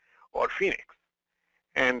Detroit or Phoenix.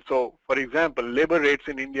 And so, for example, labor rates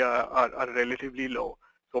in India are relatively low.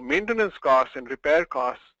 So maintenance costs and repair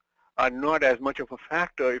costs are not as much of a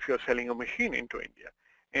factor if you're selling a machine into India.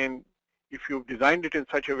 And if you've designed it in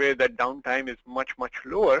such a way that downtime is much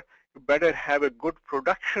lower, you better have a good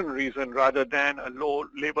production reason rather than a low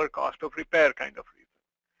labor cost of repair kind of reason.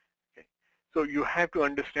 Okay. So you have to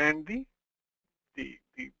understand the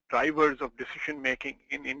drivers of decision making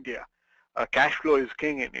in India. Cash flow is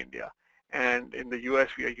king in India, and in the US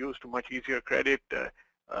we are used to much easier credit.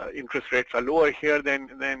 Interest rates are lower here than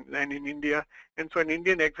in India, and so an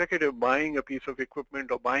Indian executive buying a piece of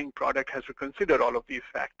equipment or buying product has to consider all of these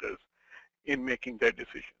factors in making their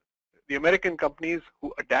decision. The American companies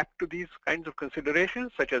who adapt to these kinds of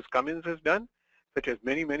considerations, such as Cummins has done, such as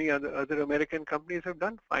many other American companies have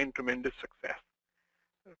done, find tremendous success.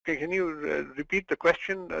 Okay, can you repeat the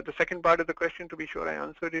question, the second part of the question, to be sure I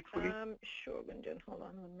answered it fully? Sure, Gunjan. Hold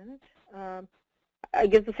on 1 minute. I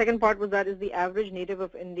guess the second part was that is the average native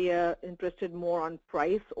of India interested more on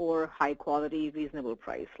price or high quality, reasonable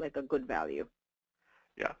price, like a good value?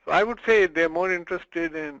 Yeah, so I would say they're more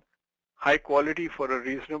interested in high quality for a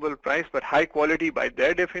reasonable price, but high quality by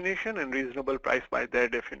their definition and reasonable price by their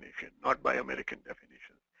definition, not by American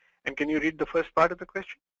definition. And can you read the first part of the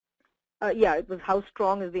question? Yeah, it was how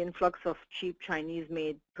strong is the influx of cheap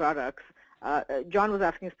Chinese-made products? John was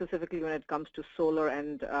asking specifically when it comes to solar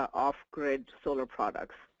and off-grid solar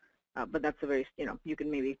products, but that's a very, you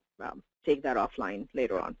can maybe take that offline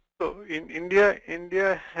later on. So in India,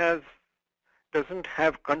 doesn't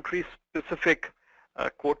have country-specific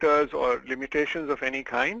quotas or limitations of any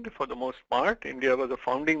kind for the most part. India was a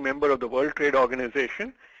founding member of the World Trade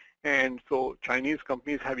Organization, and so Chinese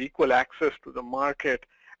companies have equal access to the market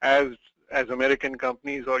as American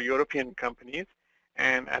companies or European companies.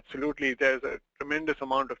 And absolutely, there's a tremendous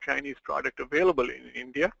amount of Chinese product available in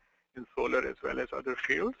India in solar as well as other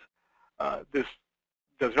fields. This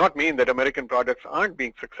does not mean that American products aren't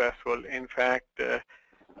being successful. In fact,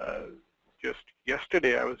 just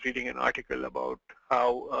yesterday I was reading an article about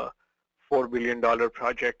how a $4 billion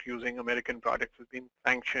project using American products has been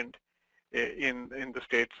sanctioned in the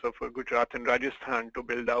states of Gujarat and Rajasthan to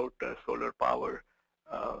build out solar power,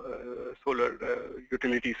 solar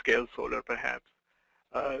utility scale solar perhaps.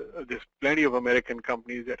 There's plenty of American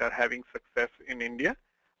companies that are having success in India,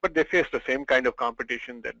 but they face the same kind of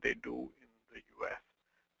competition that they do in the US.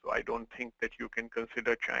 So I don't think that you can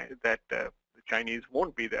consider that the Chinese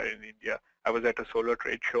won't be there in India. I was at a solar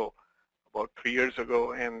trade show about 3 years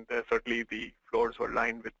ago, and certainly the floors were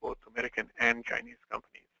lined with both American and Chinese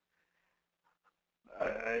companies.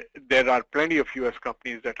 There are plenty of US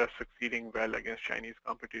companies that are succeeding well against Chinese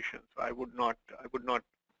competition. So I would not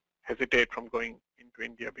hesitate from going into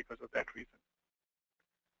India because of that reason.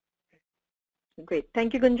 Great.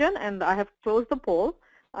 Thank you, Gunjan. And I have closed the poll.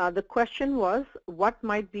 The question was, what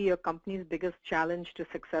might be a company's biggest challenge to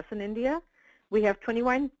success in India? We have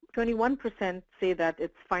 21% say that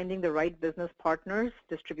it's finding the right business partners,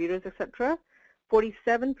 distributors, etc.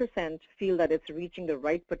 47% feel that it's reaching the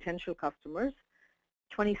right potential customers.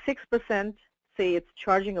 26% say it's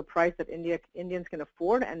charging a price that Indians can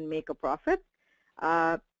afford and make a profit.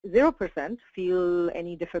 0% feel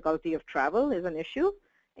any difficulty of travel is an issue,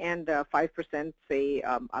 and 5% say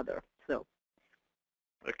other. So.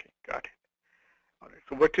 Okay, got it. All right.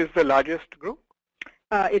 So what is the largest group?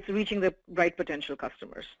 It's reaching the right potential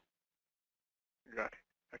customers. Got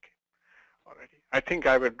it. Okay. All righty. I think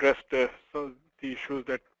I've addressed the issues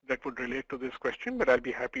that would relate to this question, but I'll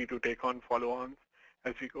be happy to take on follow-ons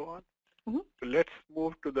as we go on. Mm-hmm. So let's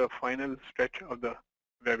move to the final stretch of the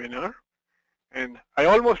webinar. And I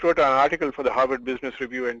almost wrote an article for the Harvard Business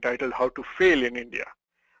Review entitled How to Fail in India.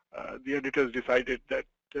 The editors decided that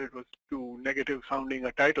it was too negative sounding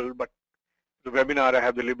a title, but the webinar I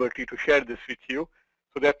have the liberty to share this with you.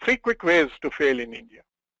 So there are 3 quick ways to fail in India.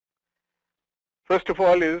 First of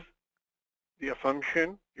all is the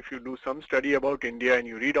assumption, if you do some study about India and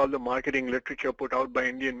you read all the marketing literature put out by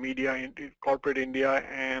Indian media, corporate India,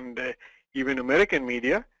 and even American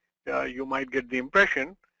media, you might get the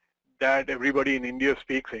impression that everybody in India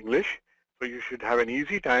speaks English. So you should have an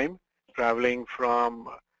easy time traveling from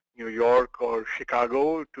New York or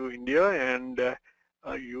Chicago to India, and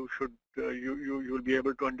you'll be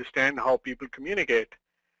able to understand how people communicate.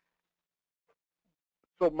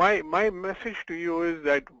 So my message to you is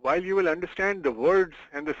that while you will understand the words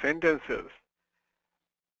and the sentences,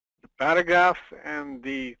 the paragraphs and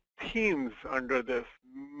the themes under this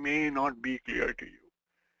may not be clear to you.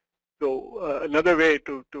 So another way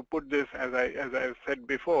to put this, as I said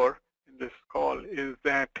before in this call, is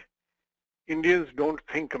that Indians don't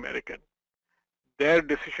think American. Their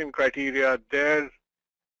decision criteria, their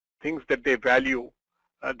things that they value,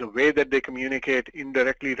 the way that they communicate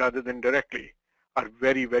indirectly rather than directly, are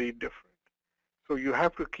very, very different. So you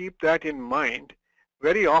have to keep that in mind.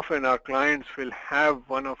 Very often our clients will have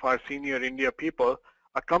one of our senior India people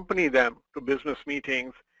accompany them to business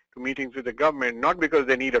meetings, to meetings with the government, not because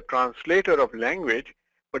they need a translator of language,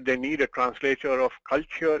 but they need a translator of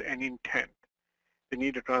culture and intent. They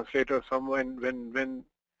need a translator, someone, when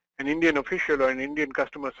an Indian official or an Indian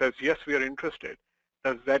customer says, yes, we are interested,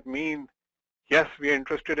 does that mean, yes, we are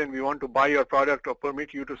interested and we want to buy your product or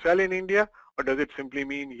permit you to sell in India? Or does it simply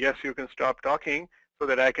mean, yes, you can stop talking so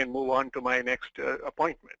that I can move on to my next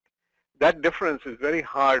appointment? That difference is very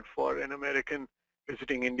hard for an American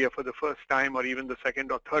visiting India for the first time or even the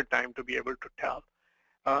second or third time to be able to tell.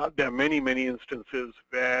 There are many, many instances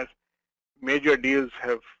where major deals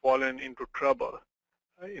have fallen into trouble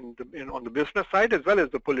on the business side as well as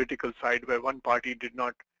the political side, where one party did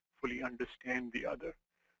not fully understand the other.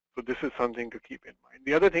 So this is something to keep in mind.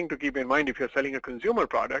 The other thing to keep in mind if you're selling a consumer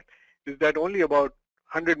product is that only about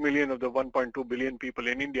 100 million of the 1.2 billion people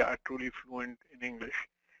in India are truly fluent in English.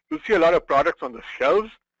 You'll see a lot of products on the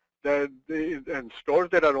shelves and stores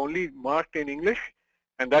that are only marked in English,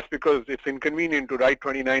 and that's because it's inconvenient to write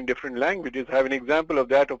 29 different languages. I have an example of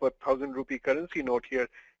that of a 1,000 rupee currency note here.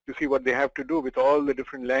 You see what they have to do with all the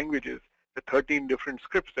different languages, the 13 different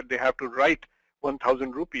scripts that they have to write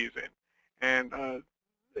 1,000 rupees in. And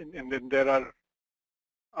then there are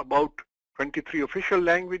about 23 official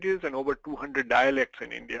languages and over 200 dialects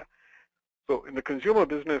in India. So in the consumer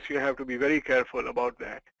business, you have to be very careful about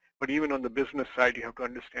that. But even on the business side, you have to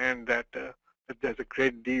understand that, that there's a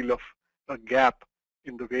great deal of a gap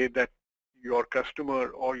in the way that your customer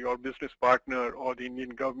or your business partner or the Indian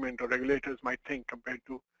government or regulators might think compared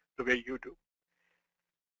to the way you do.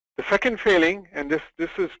 The second failing, and this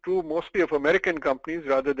is true mostly of American companies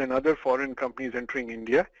rather than other foreign companies entering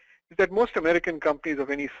India, is that most American companies of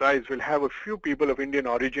any size will have a few people of Indian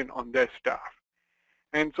origin on their staff.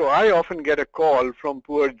 And so I often get a call from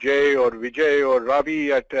poor Jay or Vijay or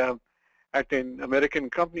Ravi at an American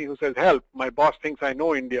company who says, help, my boss thinks I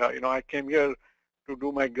know India. You know, I came here to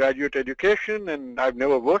do my graduate education and I've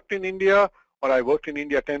never worked in India, or I worked in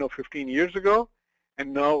India 10 or 15 years ago,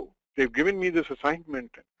 and now they've given me this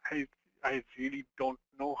assignment. I really don't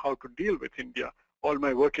know how to deal with India. All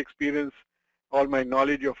my work experience, all my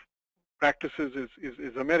knowledge of practices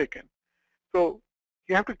is American. So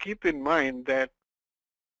you have to keep in mind that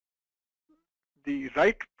the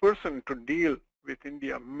right person to deal with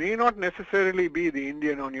India may not necessarily be the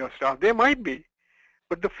Indian on your staff. They might be.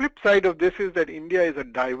 But the flip side of this is that India is a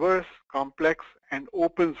diverse, complex, and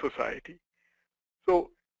open society. So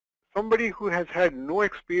somebody who has had no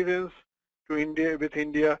experience with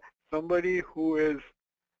India, somebody who is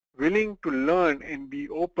willing to learn and be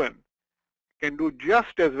open, can do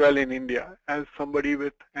just as well in India as somebody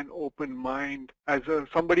with an open mind, as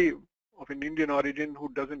somebody of an Indian origin who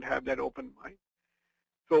doesn't have that open mind.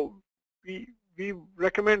 So we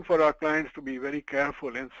recommend for our clients to be very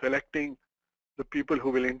careful in selecting the people who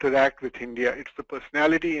will interact with India. It's the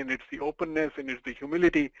personality and it's the openness and it's the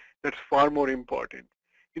humility that's far more important.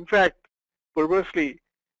 In fact, perversely,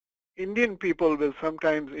 Indian people will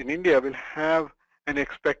sometimes in India will have an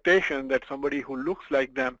expectation that somebody who looks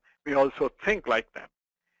like them may also think like them.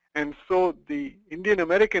 And so the Indian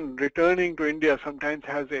American returning to India sometimes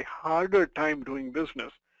has a harder time doing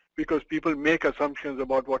business because people make assumptions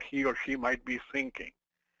about what he or she might be thinking.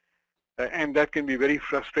 And that can be very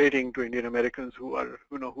frustrating to Indian Americans who are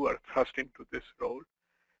thrust into this role.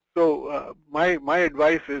 So my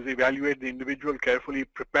advice is evaluate the individual carefully,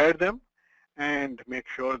 prepare them, and make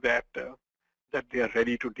sure that that they are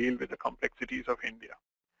ready to deal with the complexities of India.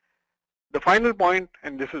 The final point,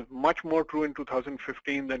 and this is much more true in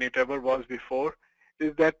 2015 than it ever was before,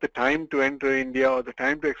 is that the time to enter India or the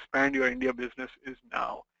time to expand your India business is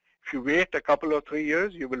now. If you wait a couple or 3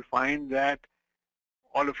 years, you will find that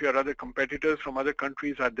all of your other competitors from other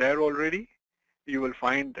countries are there already. You will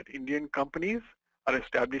find that Indian companies are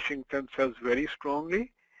establishing themselves very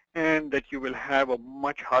strongly, and that you will have a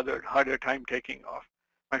much harder time taking off.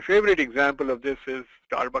 My favorite example of this is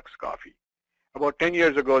Starbucks coffee. About 10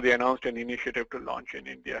 years ago, they announced an initiative to launch in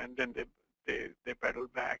India, and then they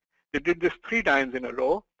pedaled back. They did this 3 times in a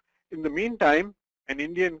row. In the meantime, an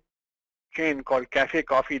Indian chain called Cafe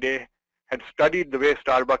Coffee Day had studied the way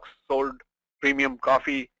Starbucks sold premium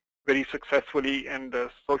coffee very successfully and the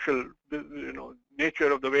social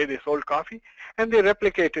nature of the way they sold coffee, and they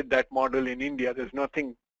replicated that model in India. There's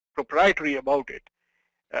nothing proprietary about it.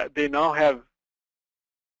 They now have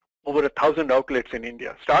over 1,000 outlets in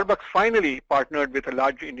India. Starbucks finally partnered with a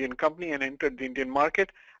large Indian company and entered the Indian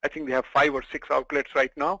market. I think they have 5 or 6 outlets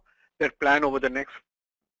right now. Their plan over the next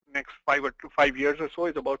 5 years or so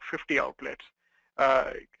is about 50 outlets.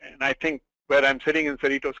 And I think where I'm sitting in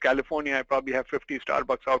Cerritos, California, I probably have 50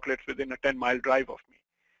 Starbucks outlets within a 10-mile drive of me.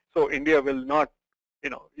 So India will not,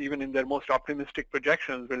 even in their most optimistic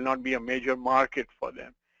projections, will not be a major market for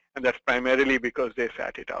them. And that's primarily because they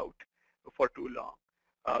sat it out for too long.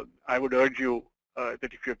 I would urge you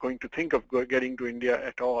that if you're going to think of getting to India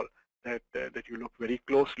at all, that you look very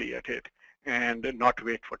closely at it and not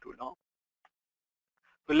wait for too long.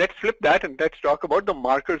 So let's flip that and let's talk about the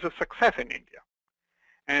markers of success in India.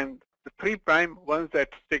 And the 3 prime ones that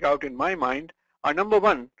stick out in my mind are, number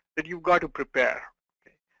 1, that you've got to prepare.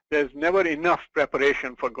 Okay? There's never enough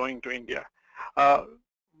preparation for going to India.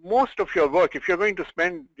 most of your work, if you're going to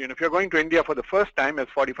spend, if you're going to India for the first time, as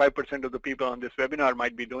 45% of the people on this webinar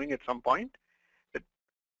might be doing at some point, that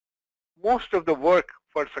most of the work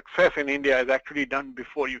for success in India is actually done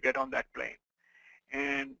before you get on that plane.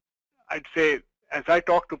 And I'd say, as I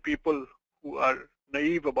talk to people who are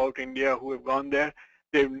naive about India, who have gone there,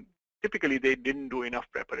 typically they didn't do enough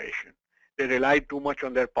preparation. They relied too much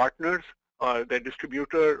on their partners, or their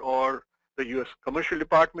distributor, or the US commercial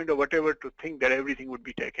department, or whatever, to think that everything would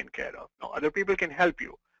be taken care of. Now, other people can help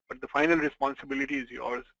you, but the final responsibility is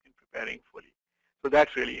yours in preparing fully. So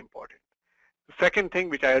that's really important. The second thing,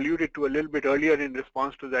 which I alluded to a little bit earlier in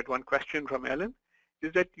response to that one question from Ellen,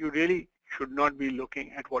 is that you really should not be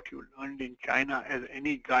looking at what you learned in China as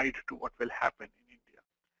any guide to what will happen in India.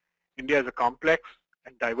 India is a complex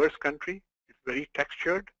and diverse country. It's very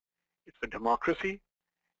textured. It's a democracy.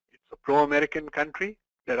 It's a pro-American country.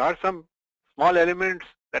 There are some small elements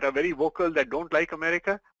that are very vocal that don't like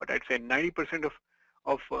America, but I'd say 90%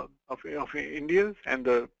 of Indians, and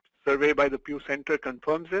the survey by the Pew Center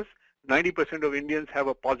confirms this, 90% of Indians have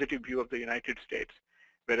a positive view of the United States.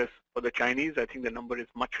 Whereas for the Chinese, I think the number is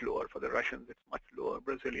much lower. For the Russians, it's much lower.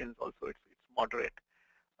 Brazilians also, it's moderate.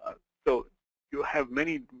 So you have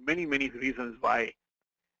many reasons why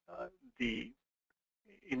the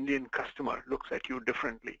Indian customer looks at you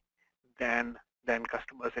differently than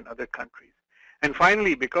customers in other countries. And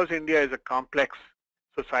finally, because India is a complex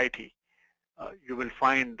society, you will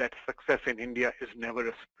find that success in India is never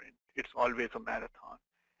a sprint. It's always a marathon.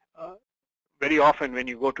 Very often when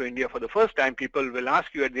you go to India for the first time, people will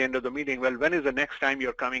ask you at the end of the meeting, well, when is the next time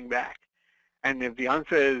you're coming back? And if the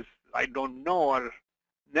answer is, I don't know, or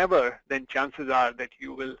never, then chances are that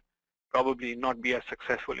you will probably not be as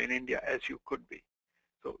successful in India as you could be.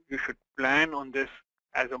 So you should plan on this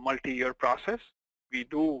as a multi-year process. We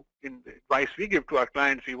do, in the advice we give to our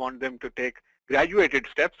clients, we want them to take graduated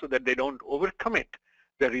steps so that they don't overcommit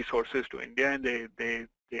their resources to India, and they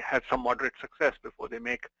have some moderate success before they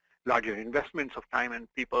make larger investments of time and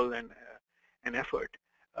people and effort.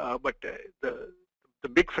 But the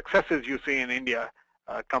big successes you see in India,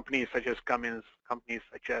 companies such as Cummins, companies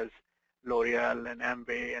such as L'Oreal and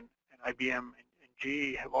Amway and IBM and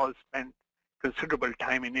GE have all spent considerable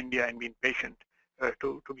time in India and been patient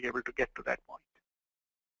to be able to get to that point.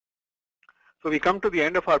 So we come to the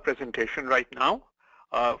end of our presentation right now.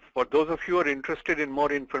 For those of you who are interested in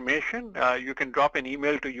more information, you can drop an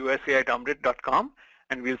email to usa@amritt.com,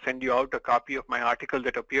 and we'll send you out a copy of my article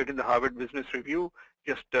that appeared in the Harvard Business Review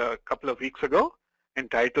just a couple of weeks ago,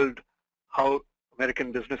 entitled How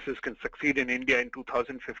American Businesses Can Succeed in India in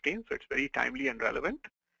 2015. So it's very timely and relevant.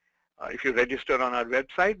 If you register on our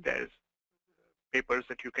website, there's papers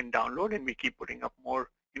that you can download, and we keep putting up more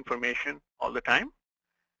information all the time.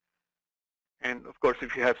 And of course,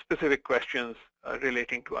 if you have specific questions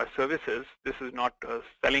relating to our services, this is not a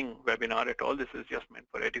selling webinar at all. This is just meant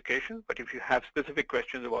for education. But if you have specific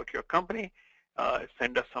questions about your company,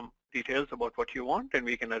 send us some details about what you want, and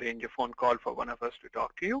we can arrange a phone call for one of us to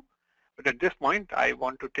talk to you. But at this point, I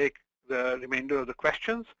want to take the remainder of the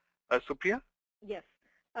questions. Supriya? Yes.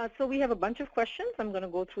 So we have a bunch of questions. I'm going to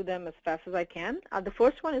go through them as fast as I can. The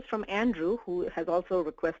first one is from Andrew, who has also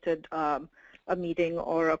requested a meeting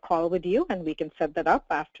or a call with you, and we can set that up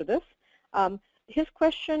after this. His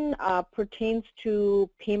question pertains to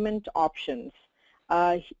payment options.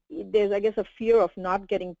 There's, I guess, a fear of not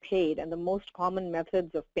getting paid, and the most common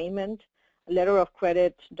methods of payment, letter of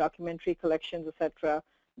credit, documentary collections, etc.,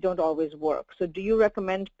 don't always work. So do you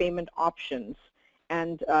recommend payment options,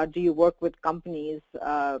 and do you work with companies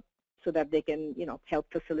so that they can, help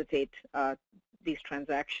facilitate these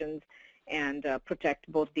transactions and protect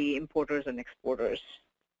both the importers and exporters?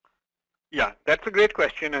 Yeah, that's a great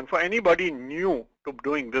question. And for anybody new to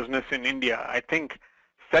doing business in India, I think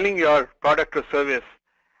selling your product or service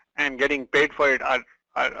and getting paid for it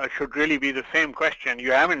should really be the same question.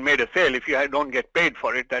 You haven't made a sale. If you don't get paid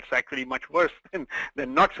for it, that's actually much worse than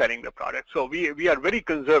not selling the product. So we are very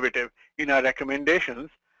conservative in our recommendations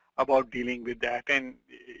about dealing with that. And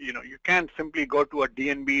you can't simply go to a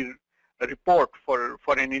DNB report for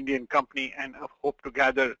an Indian company and hope to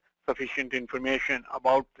gather sufficient information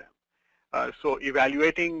about them. So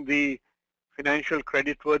evaluating the financial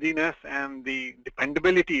creditworthiness and the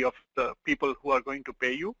dependability of the people who are going to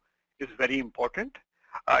pay you is very important.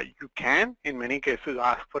 You can, in many cases,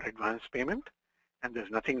 ask for advance payment, and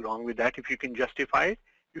there's nothing wrong with that if you can justify it.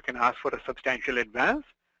 You can ask for a substantial advance.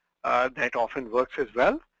 That often works as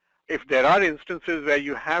well. If there are instances where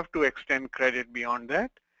you have to extend credit beyond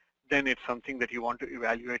that, then it's something that you want to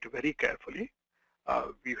evaluate very carefully.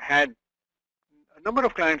 We've had a a number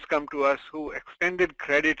of clients come to us who extended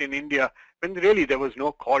credit in India when really there was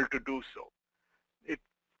no call to do so. It's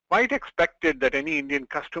quite expected that any Indian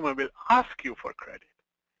customer will ask you for credit,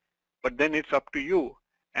 but then it's up to you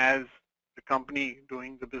as the company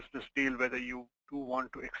doing the business deal whether you do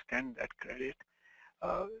want to extend that credit.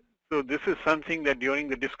 So this is something that during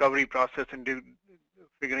the discovery process and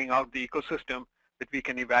figuring out the ecosystem that we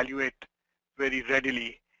can evaluate very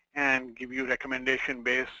readily and give you recommendation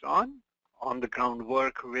based on the ground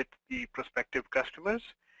work with the prospective customers.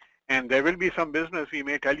 And there will be some business we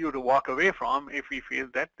may tell you to walk away from if we feel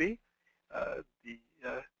that the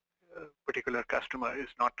particular customer is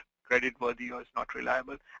not creditworthy or is not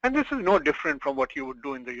reliable. And this is no different from what you would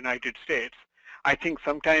do in the United States. I think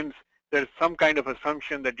sometimes there's some kind of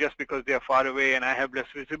assumption that just because they are far away and I have less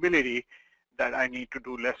visibility, that I need to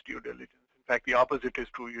do less due diligence. In fact, the opposite is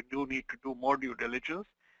true. You do need to do more due diligence,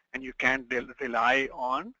 and you can't rely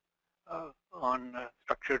on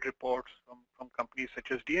structured reports from companies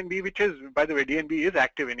such as DNB, which is, by the way, DNB is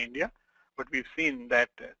active in India, but we've seen that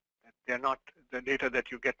they're not, the data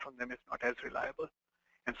that you get from them is not as reliable,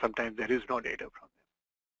 and sometimes there is no data from them.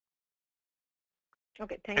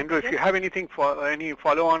 Okay, thank you. Andrew, if you have anything for any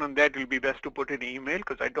follow-on on that, it will be best to put in email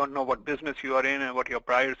because I don't know what business you are in and what your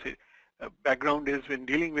prior background is when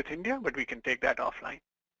dealing with India, but we can take that offline.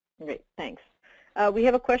 Great, thanks. We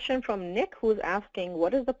have a question from Nick who's asking,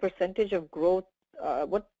 what is the percentage of growth,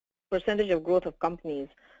 what percentage of growth of companies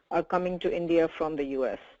are coming to India from the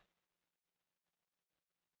US?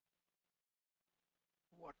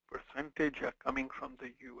 What percentage are coming from the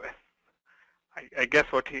US? I guess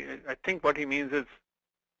I think what he means is,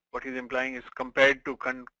 what he's implying is compared to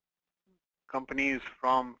companies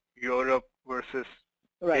from Europe versus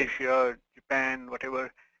Asia, Japan,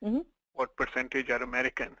 whatever, what percentage are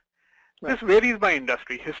American? This varies by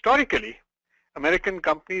industry. Historically, American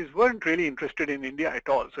companies weren't really interested in India at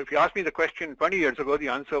all. So if you ask me the question 20 years ago, the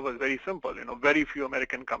answer was very simple. Very few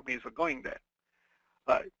American companies were going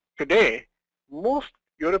there. Today, most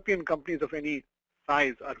European companies of any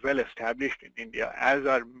size are well established in India, as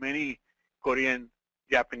are many Korean,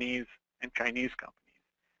 Japanese, and Chinese companies.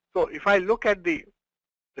 So if I look at the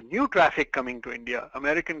new traffic coming to India,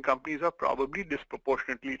 American companies are probably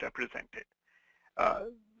disproportionately represented.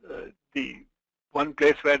 The one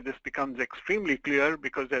place where this becomes extremely clear,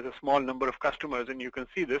 because there's a small number of customers and you can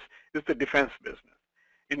see this, is the defense business.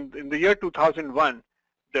 In the year 2001,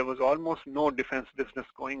 there was almost no defense business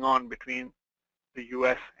going on between the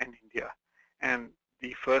US and India. And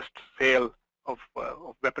the first sale of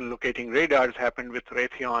weapon locating radars happened with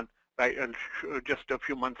Raytheon just a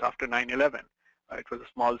few months after 9/11. It was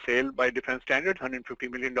a small sale by defense standards,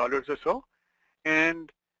 $150 million or so.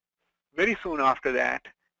 And very soon after that,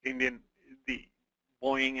 the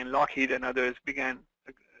Boeing and Lockheed and others began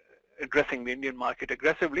addressing the Indian market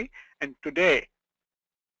aggressively. And today,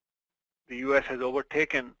 the US has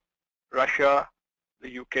overtaken Russia,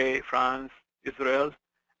 the UK, France, Israel,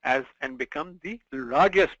 and become the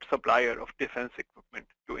largest supplier of defense equipment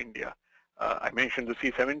to India. I mentioned the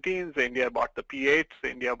C-17s. India bought the P-8s.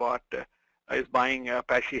 India is buying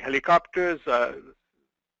Apache helicopters.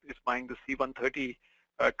 Is buying the C-130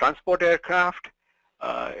 transport aircraft.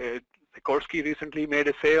 Sikorsky recently made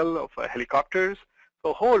a sale of helicopters. So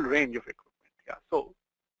a whole range of equipment. Yeah. So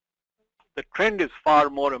the trend is far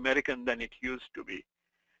more American than it used to be.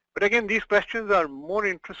 But again, these questions are more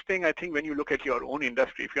interesting, I think, when you look at your own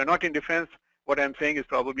industry. If you're not in defense, what I'm saying is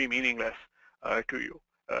probably meaningless to you.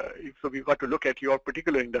 So we've got to look at your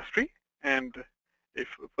particular industry. And if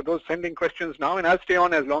for those sending questions now, and I'll stay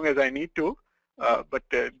on as long as I need to, but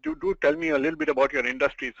do tell me a little bit about your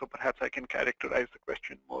industry, so perhaps I can characterize the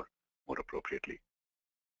question more appropriately.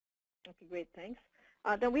 Okay, great, thanks.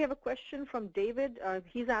 Then we have a question from David.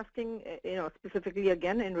 He's asking, specifically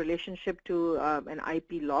again in relationship to an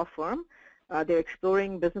IP law firm. They're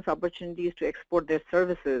exploring business opportunities to export their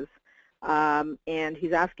services. And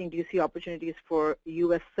he's asking, do you see opportunities for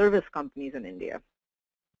U.S. service companies in India?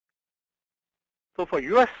 So for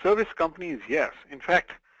U.S. service companies, yes. In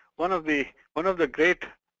fact, one of the great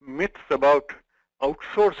myths about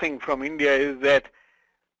outsourcing from India is that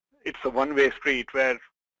it's a one-way street where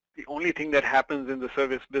the only thing that happens in the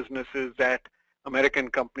service business is that American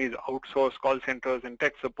companies outsource call centers and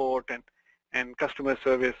tech support and customer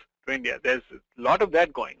service to India. There's a lot of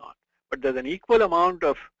that going on, but there's an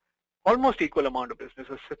almost equal amount of business,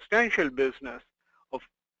 a substantial business of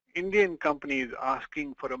Indian companies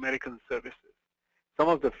asking for American services. Some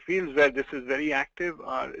of the fields where this is very active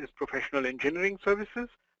is professional engineering services.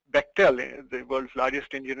 Bechtel, the world's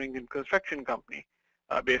largest engineering and construction company,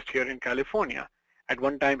 based here in California, at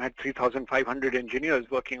one time had 3,500 engineers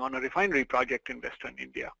working on a refinery project in Western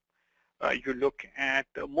India. You look at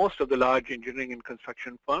most of the large engineering and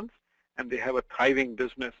construction firms, and they have a thriving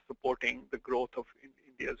business supporting the growth of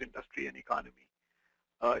India's industry and economy.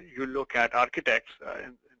 You look at architects,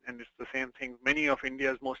 and it's the same thing. Many of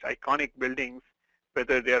India's most iconic buildings,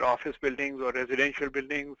 whether they're office buildings or residential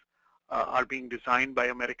buildings, are being designed by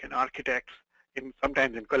American architects,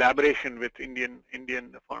 sometimes in collaboration with Indian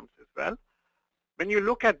firms as well. When you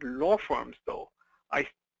look at law firms, though,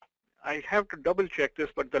 I have to double check this,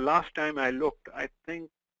 but the last time I looked, I think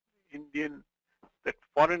that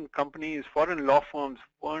foreign companies, foreign law firms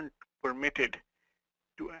weren't permitted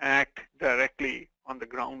to act directly on the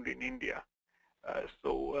ground in India.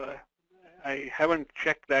 I haven't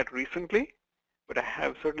checked that recently, but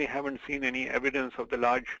I certainly haven't seen any evidence of the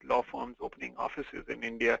large law firms opening offices in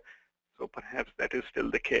India, so perhaps that is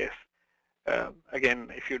still the case. Again,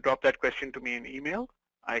 if you drop that question to me in email,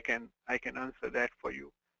 I can answer that for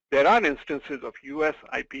you. There are instances of US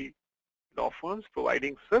IP law firms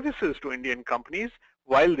providing services to Indian companies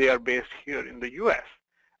while they are based here in the US.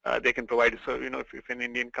 They can provide, so if an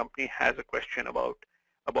Indian company has a question about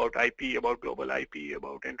IP, about global IP,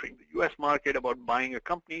 about entering the US market, about buying a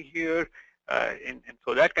company here, and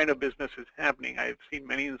so that kind of business is happening. I've seen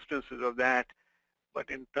many instances of that, but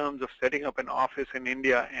in terms of setting up an office in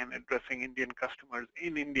India and addressing Indian customers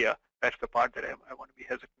in India, that's the part that I want to be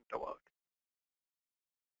hesitant about.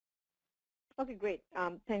 Okay, great.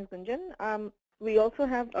 Thanks, Gunjan. We also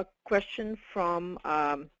have a question from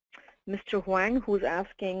Mr. Huang, who's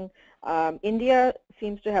asking, India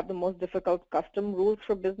seems to have the most difficult custom rules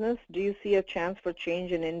for business. Do you see a chance for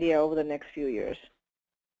change in India over the next few years?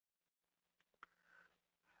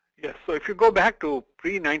 Yes, so if you go back to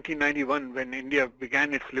pre-1991, when India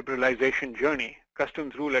began its liberalization journey,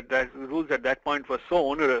 customs rules at that point were so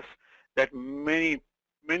onerous that many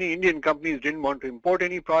Indian companies didn't want to import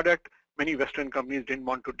any product. Many Western companies didn't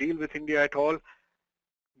want to deal with India at all.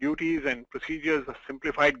 Duties and procedures were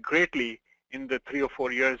simplified greatly in the 3 or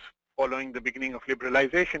 4 years following the beginning of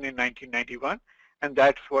liberalization in 1991, and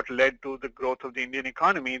that's what led to the growth of the Indian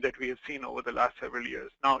economy that we have seen over the last several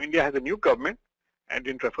years. Now, India has a new government. I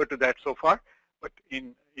didn't refer to that so far, but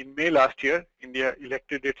in May last year, India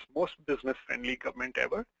elected its most business-friendly government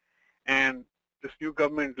ever, and this new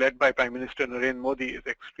government led by Prime Minister Narendra Modi is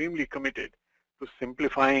extremely committed to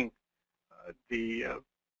simplifying the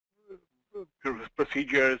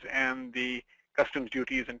procedures and the customs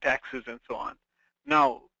duties and taxes and so on.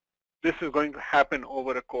 Now, this is going to happen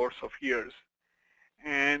over a course of years,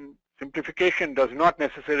 and simplification does not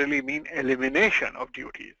necessarily mean elimination of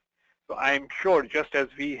duties. So I'm sure, just as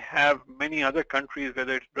we have many other countries,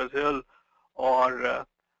 whether it's Brazil or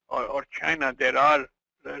China, there are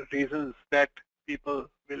reasons that people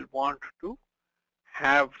will want to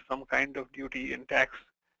have some kind of duty and tax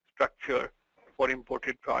structure for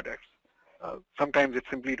imported products. Sometimes it's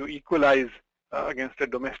simply to equalize against a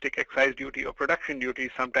domestic excise duty or production duty.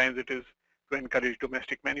 Sometimes it is to encourage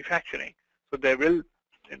domestic manufacturing. So there will,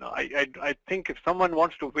 I think if someone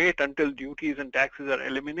wants to wait until duties and taxes are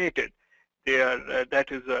eliminated, that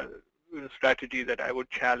is a strategy that I would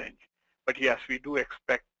challenge. But yes, we do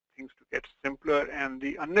expect things to get simpler, and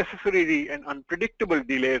the unnecessary and unpredictable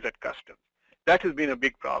delays at customs, that has been a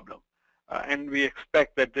big problem. And we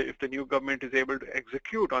expect that if the new government is able to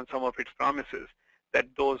execute on some of its promises, that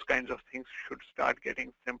those kinds of things should start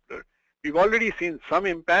getting simpler. We've already seen some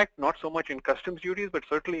impact, not so much in customs duties, but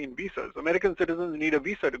certainly in visas. American citizens need a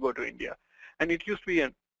visa to go to India, and it used to be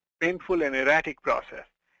a painful and erratic process.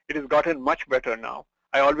 It has gotten much better now.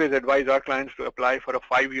 I always advise our clients to apply for a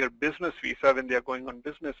 5-year business visa when they are going on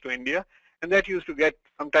business to India, and that used to get,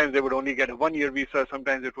 sometimes they would only get a 1-year visa,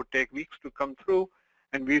 sometimes it would take weeks to come through.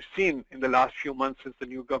 And we've seen in the last few months since the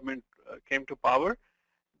new government came to power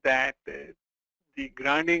that the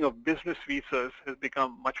granting of business visas has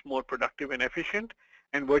become much more productive and efficient,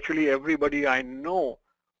 and virtually everybody I know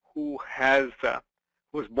who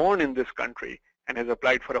was born in this country and has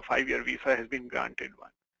applied for a 5-year visa has been granted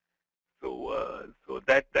one. So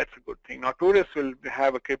that's a good thing. Now, tourists will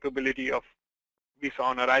have a capability of visa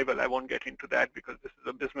on arrival. I won't get into that because this is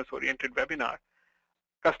a business-oriented webinar.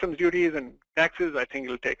 Customs duties and taxes, I think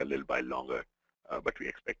it'll take a little while longer, but we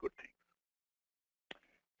expect good things.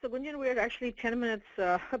 So Gunjan, we're actually 10 minutes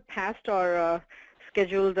past our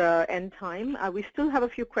scheduled end time. We still have a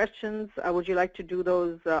few questions. Would you like to do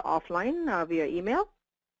those offline via email?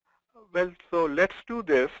 Well, so let's do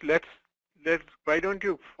this. Why don't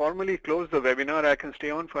you formally close the webinar? I can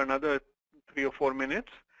stay on for another 3 or 4 minutes.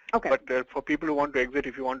 Okay. But for people who want to exit,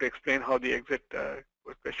 if you want to explain how the exit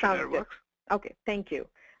questionnaire works. Okay, thank you.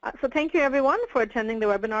 So thank you everyone for attending the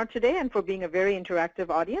webinar today and for being a very interactive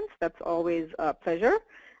audience. That's always a pleasure.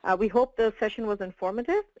 We hope the session was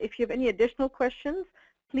informative. If you have any additional questions,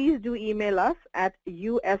 please do email us at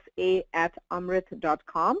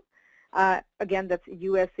usa@amritt.com. Again, that's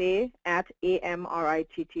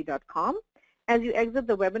usa@amritt.com. As you exit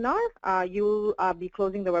the webinar, you'll be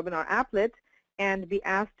closing the webinar applet and be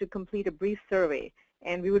asked to complete a brief survey.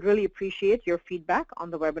 And we would really appreciate your feedback on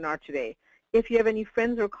the webinar today. If you have any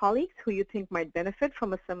friends or colleagues who you think might benefit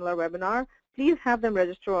from a similar webinar, please have them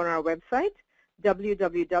register on our website,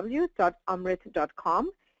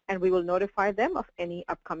 www.amritt.com, and we will notify them of any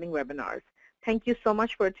upcoming webinars. Thank you so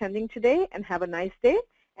much for attending today, and have a nice day.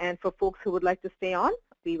 And for folks who would like to stay on,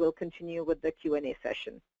 we will continue with the Q&A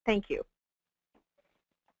session. Thank you.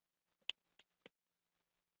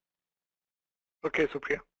 Okay,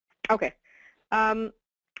 Supriya. Okay.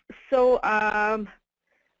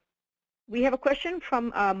 We have a question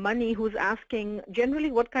from Mani, who's asking,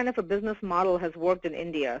 generally what kind of a business model has worked in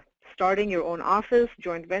India? Starting your own office,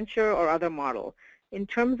 joint venture, or other model? In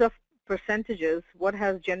terms of percentages, what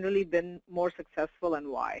has generally been more successful and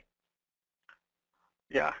why?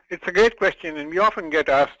 Yeah, it's a great question, and we often get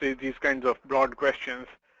asked these kinds of broad questions.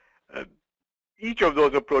 Each of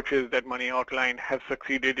those approaches that Mani outlined have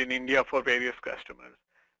succeeded in India for various customers.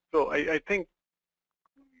 So I think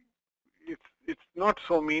it's not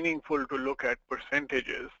so meaningful to look at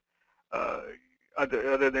percentages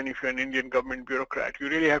other than if you're an Indian government bureaucrat. You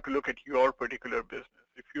really have to look at your particular business.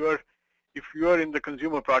 If you are in the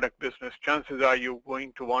consumer product business, chances are you're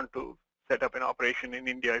going to want to set up an operation in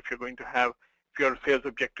India. If your sales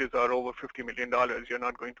objectives are over $50 million, you're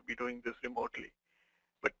not going to be doing this remotely.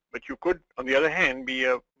 But you could, on the other hand, be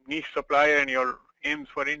a niche supplier and your aims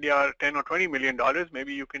for India are $10 or $20 million.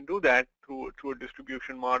 Maybe you can do that through a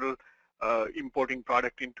distribution model, importing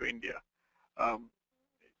product into India. There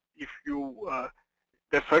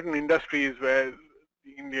are certain industries where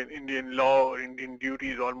the Indian law or Indian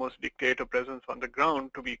duties almost dictate a presence on the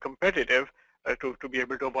ground to be competitive, to be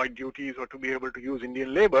able to avoid duties or to be able to use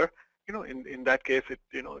Indian labor. In that case,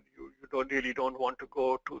 you don't want to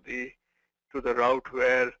go to the route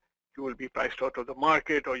where you will be priced out of the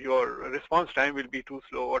market or your response time will be too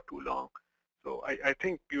slow or too long. So I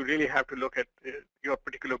think you really have to look at your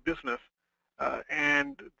particular business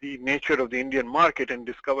and the nature of the Indian market and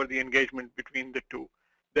discover the engagement between the two.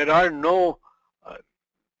 There are no,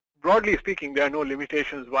 broadly speaking, there are no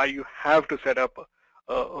limitations why you have to set up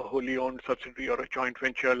a wholly owned subsidiary or a joint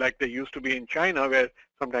venture like they used to be in China, where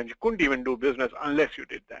sometimes you couldn't even do business unless you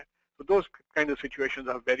did that. So those kind of situations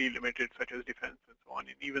are very limited, such as defense and so on.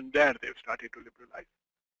 And even there, they've started to liberalize.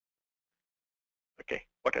 Okay,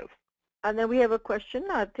 what else? And then we have a question.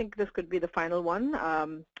 I think this could be the final one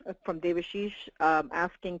from Devashish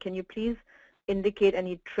asking, can you please indicate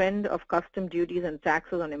any trend of custom duties and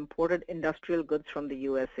taxes on imported industrial goods from the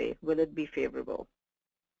USA? Will it be favorable?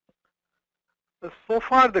 So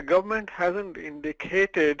far, the government hasn't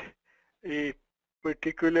indicated a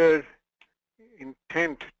particular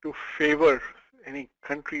intent to favor any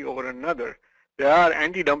country over another. There are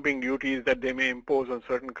anti-dumping duties that they may impose on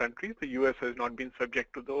certain countries. The US has not been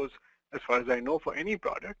subject to those, as far as I know, for any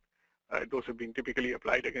product. Those have been typically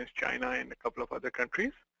applied against China and a couple of other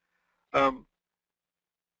countries.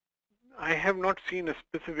 I have not seen a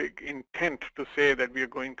specific intent to say that we are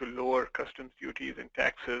going to lower customs duties and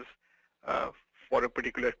taxes for a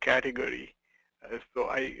particular category. So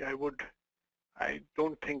I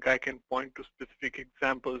don't think I can point to specific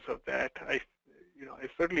examples of that.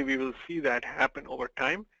 Certainly we will see that happen over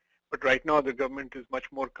time, but right now the government is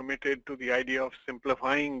much more committed to the idea of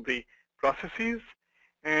simplifying the processes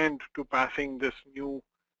and to passing this new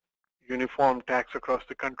uniform tax across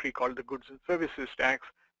the country called the Goods and Services Tax,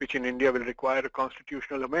 which in India will require a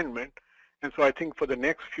constitutional amendment. And so I think for the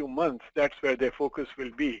next few months, that's where their focus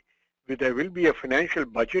will be. There will be a financial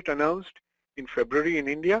budget announced in February in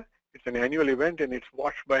India. It's an annual event and it's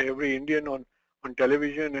watched by every Indian on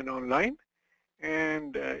television and online.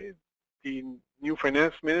 And the new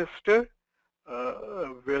finance minister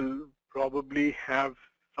will probably have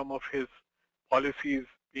some of his policies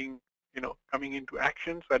being, coming into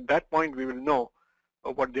action. So at that point, we will know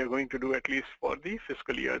what they're going to do, at least for the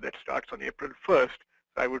fiscal year that starts on April 1st.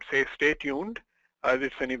 So I would say stay tuned.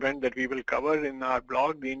 It's an event that we will cover in our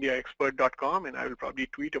blog, theindiaexpert.com, and I will probably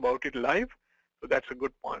tweet about it live. So that's a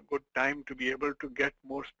good time to be able to get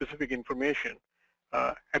more specific information.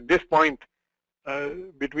 At this point,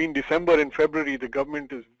 between December and February, the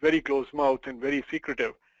government is very close-mouthed and very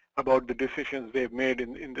secretive about the decisions they've made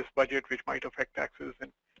in this budget, which might affect taxes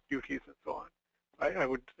and duties and so on. I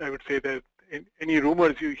would say that any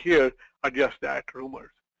rumors you hear are just that,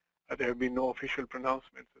 rumors. There have been no official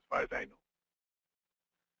pronouncements as far as I know.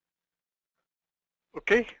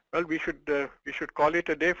 Okay, well, we should call it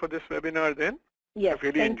a day for this webinar then. Yes, I've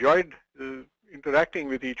really enjoyed interacting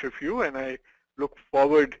with each of you, and I look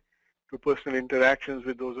forward to personal interactions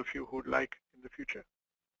with those of you who would like in the future.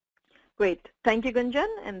 Great. Thank you, Gunjan,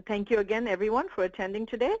 and thank you again, everyone, for attending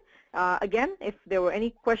today. Again, if there were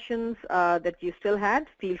any questions that you still had,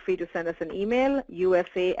 feel free to send us an email,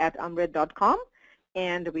 usa@amritt.com,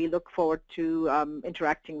 and we look forward to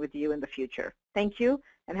interacting with you in the future. Thank you,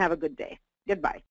 and have a good day. Goodbye.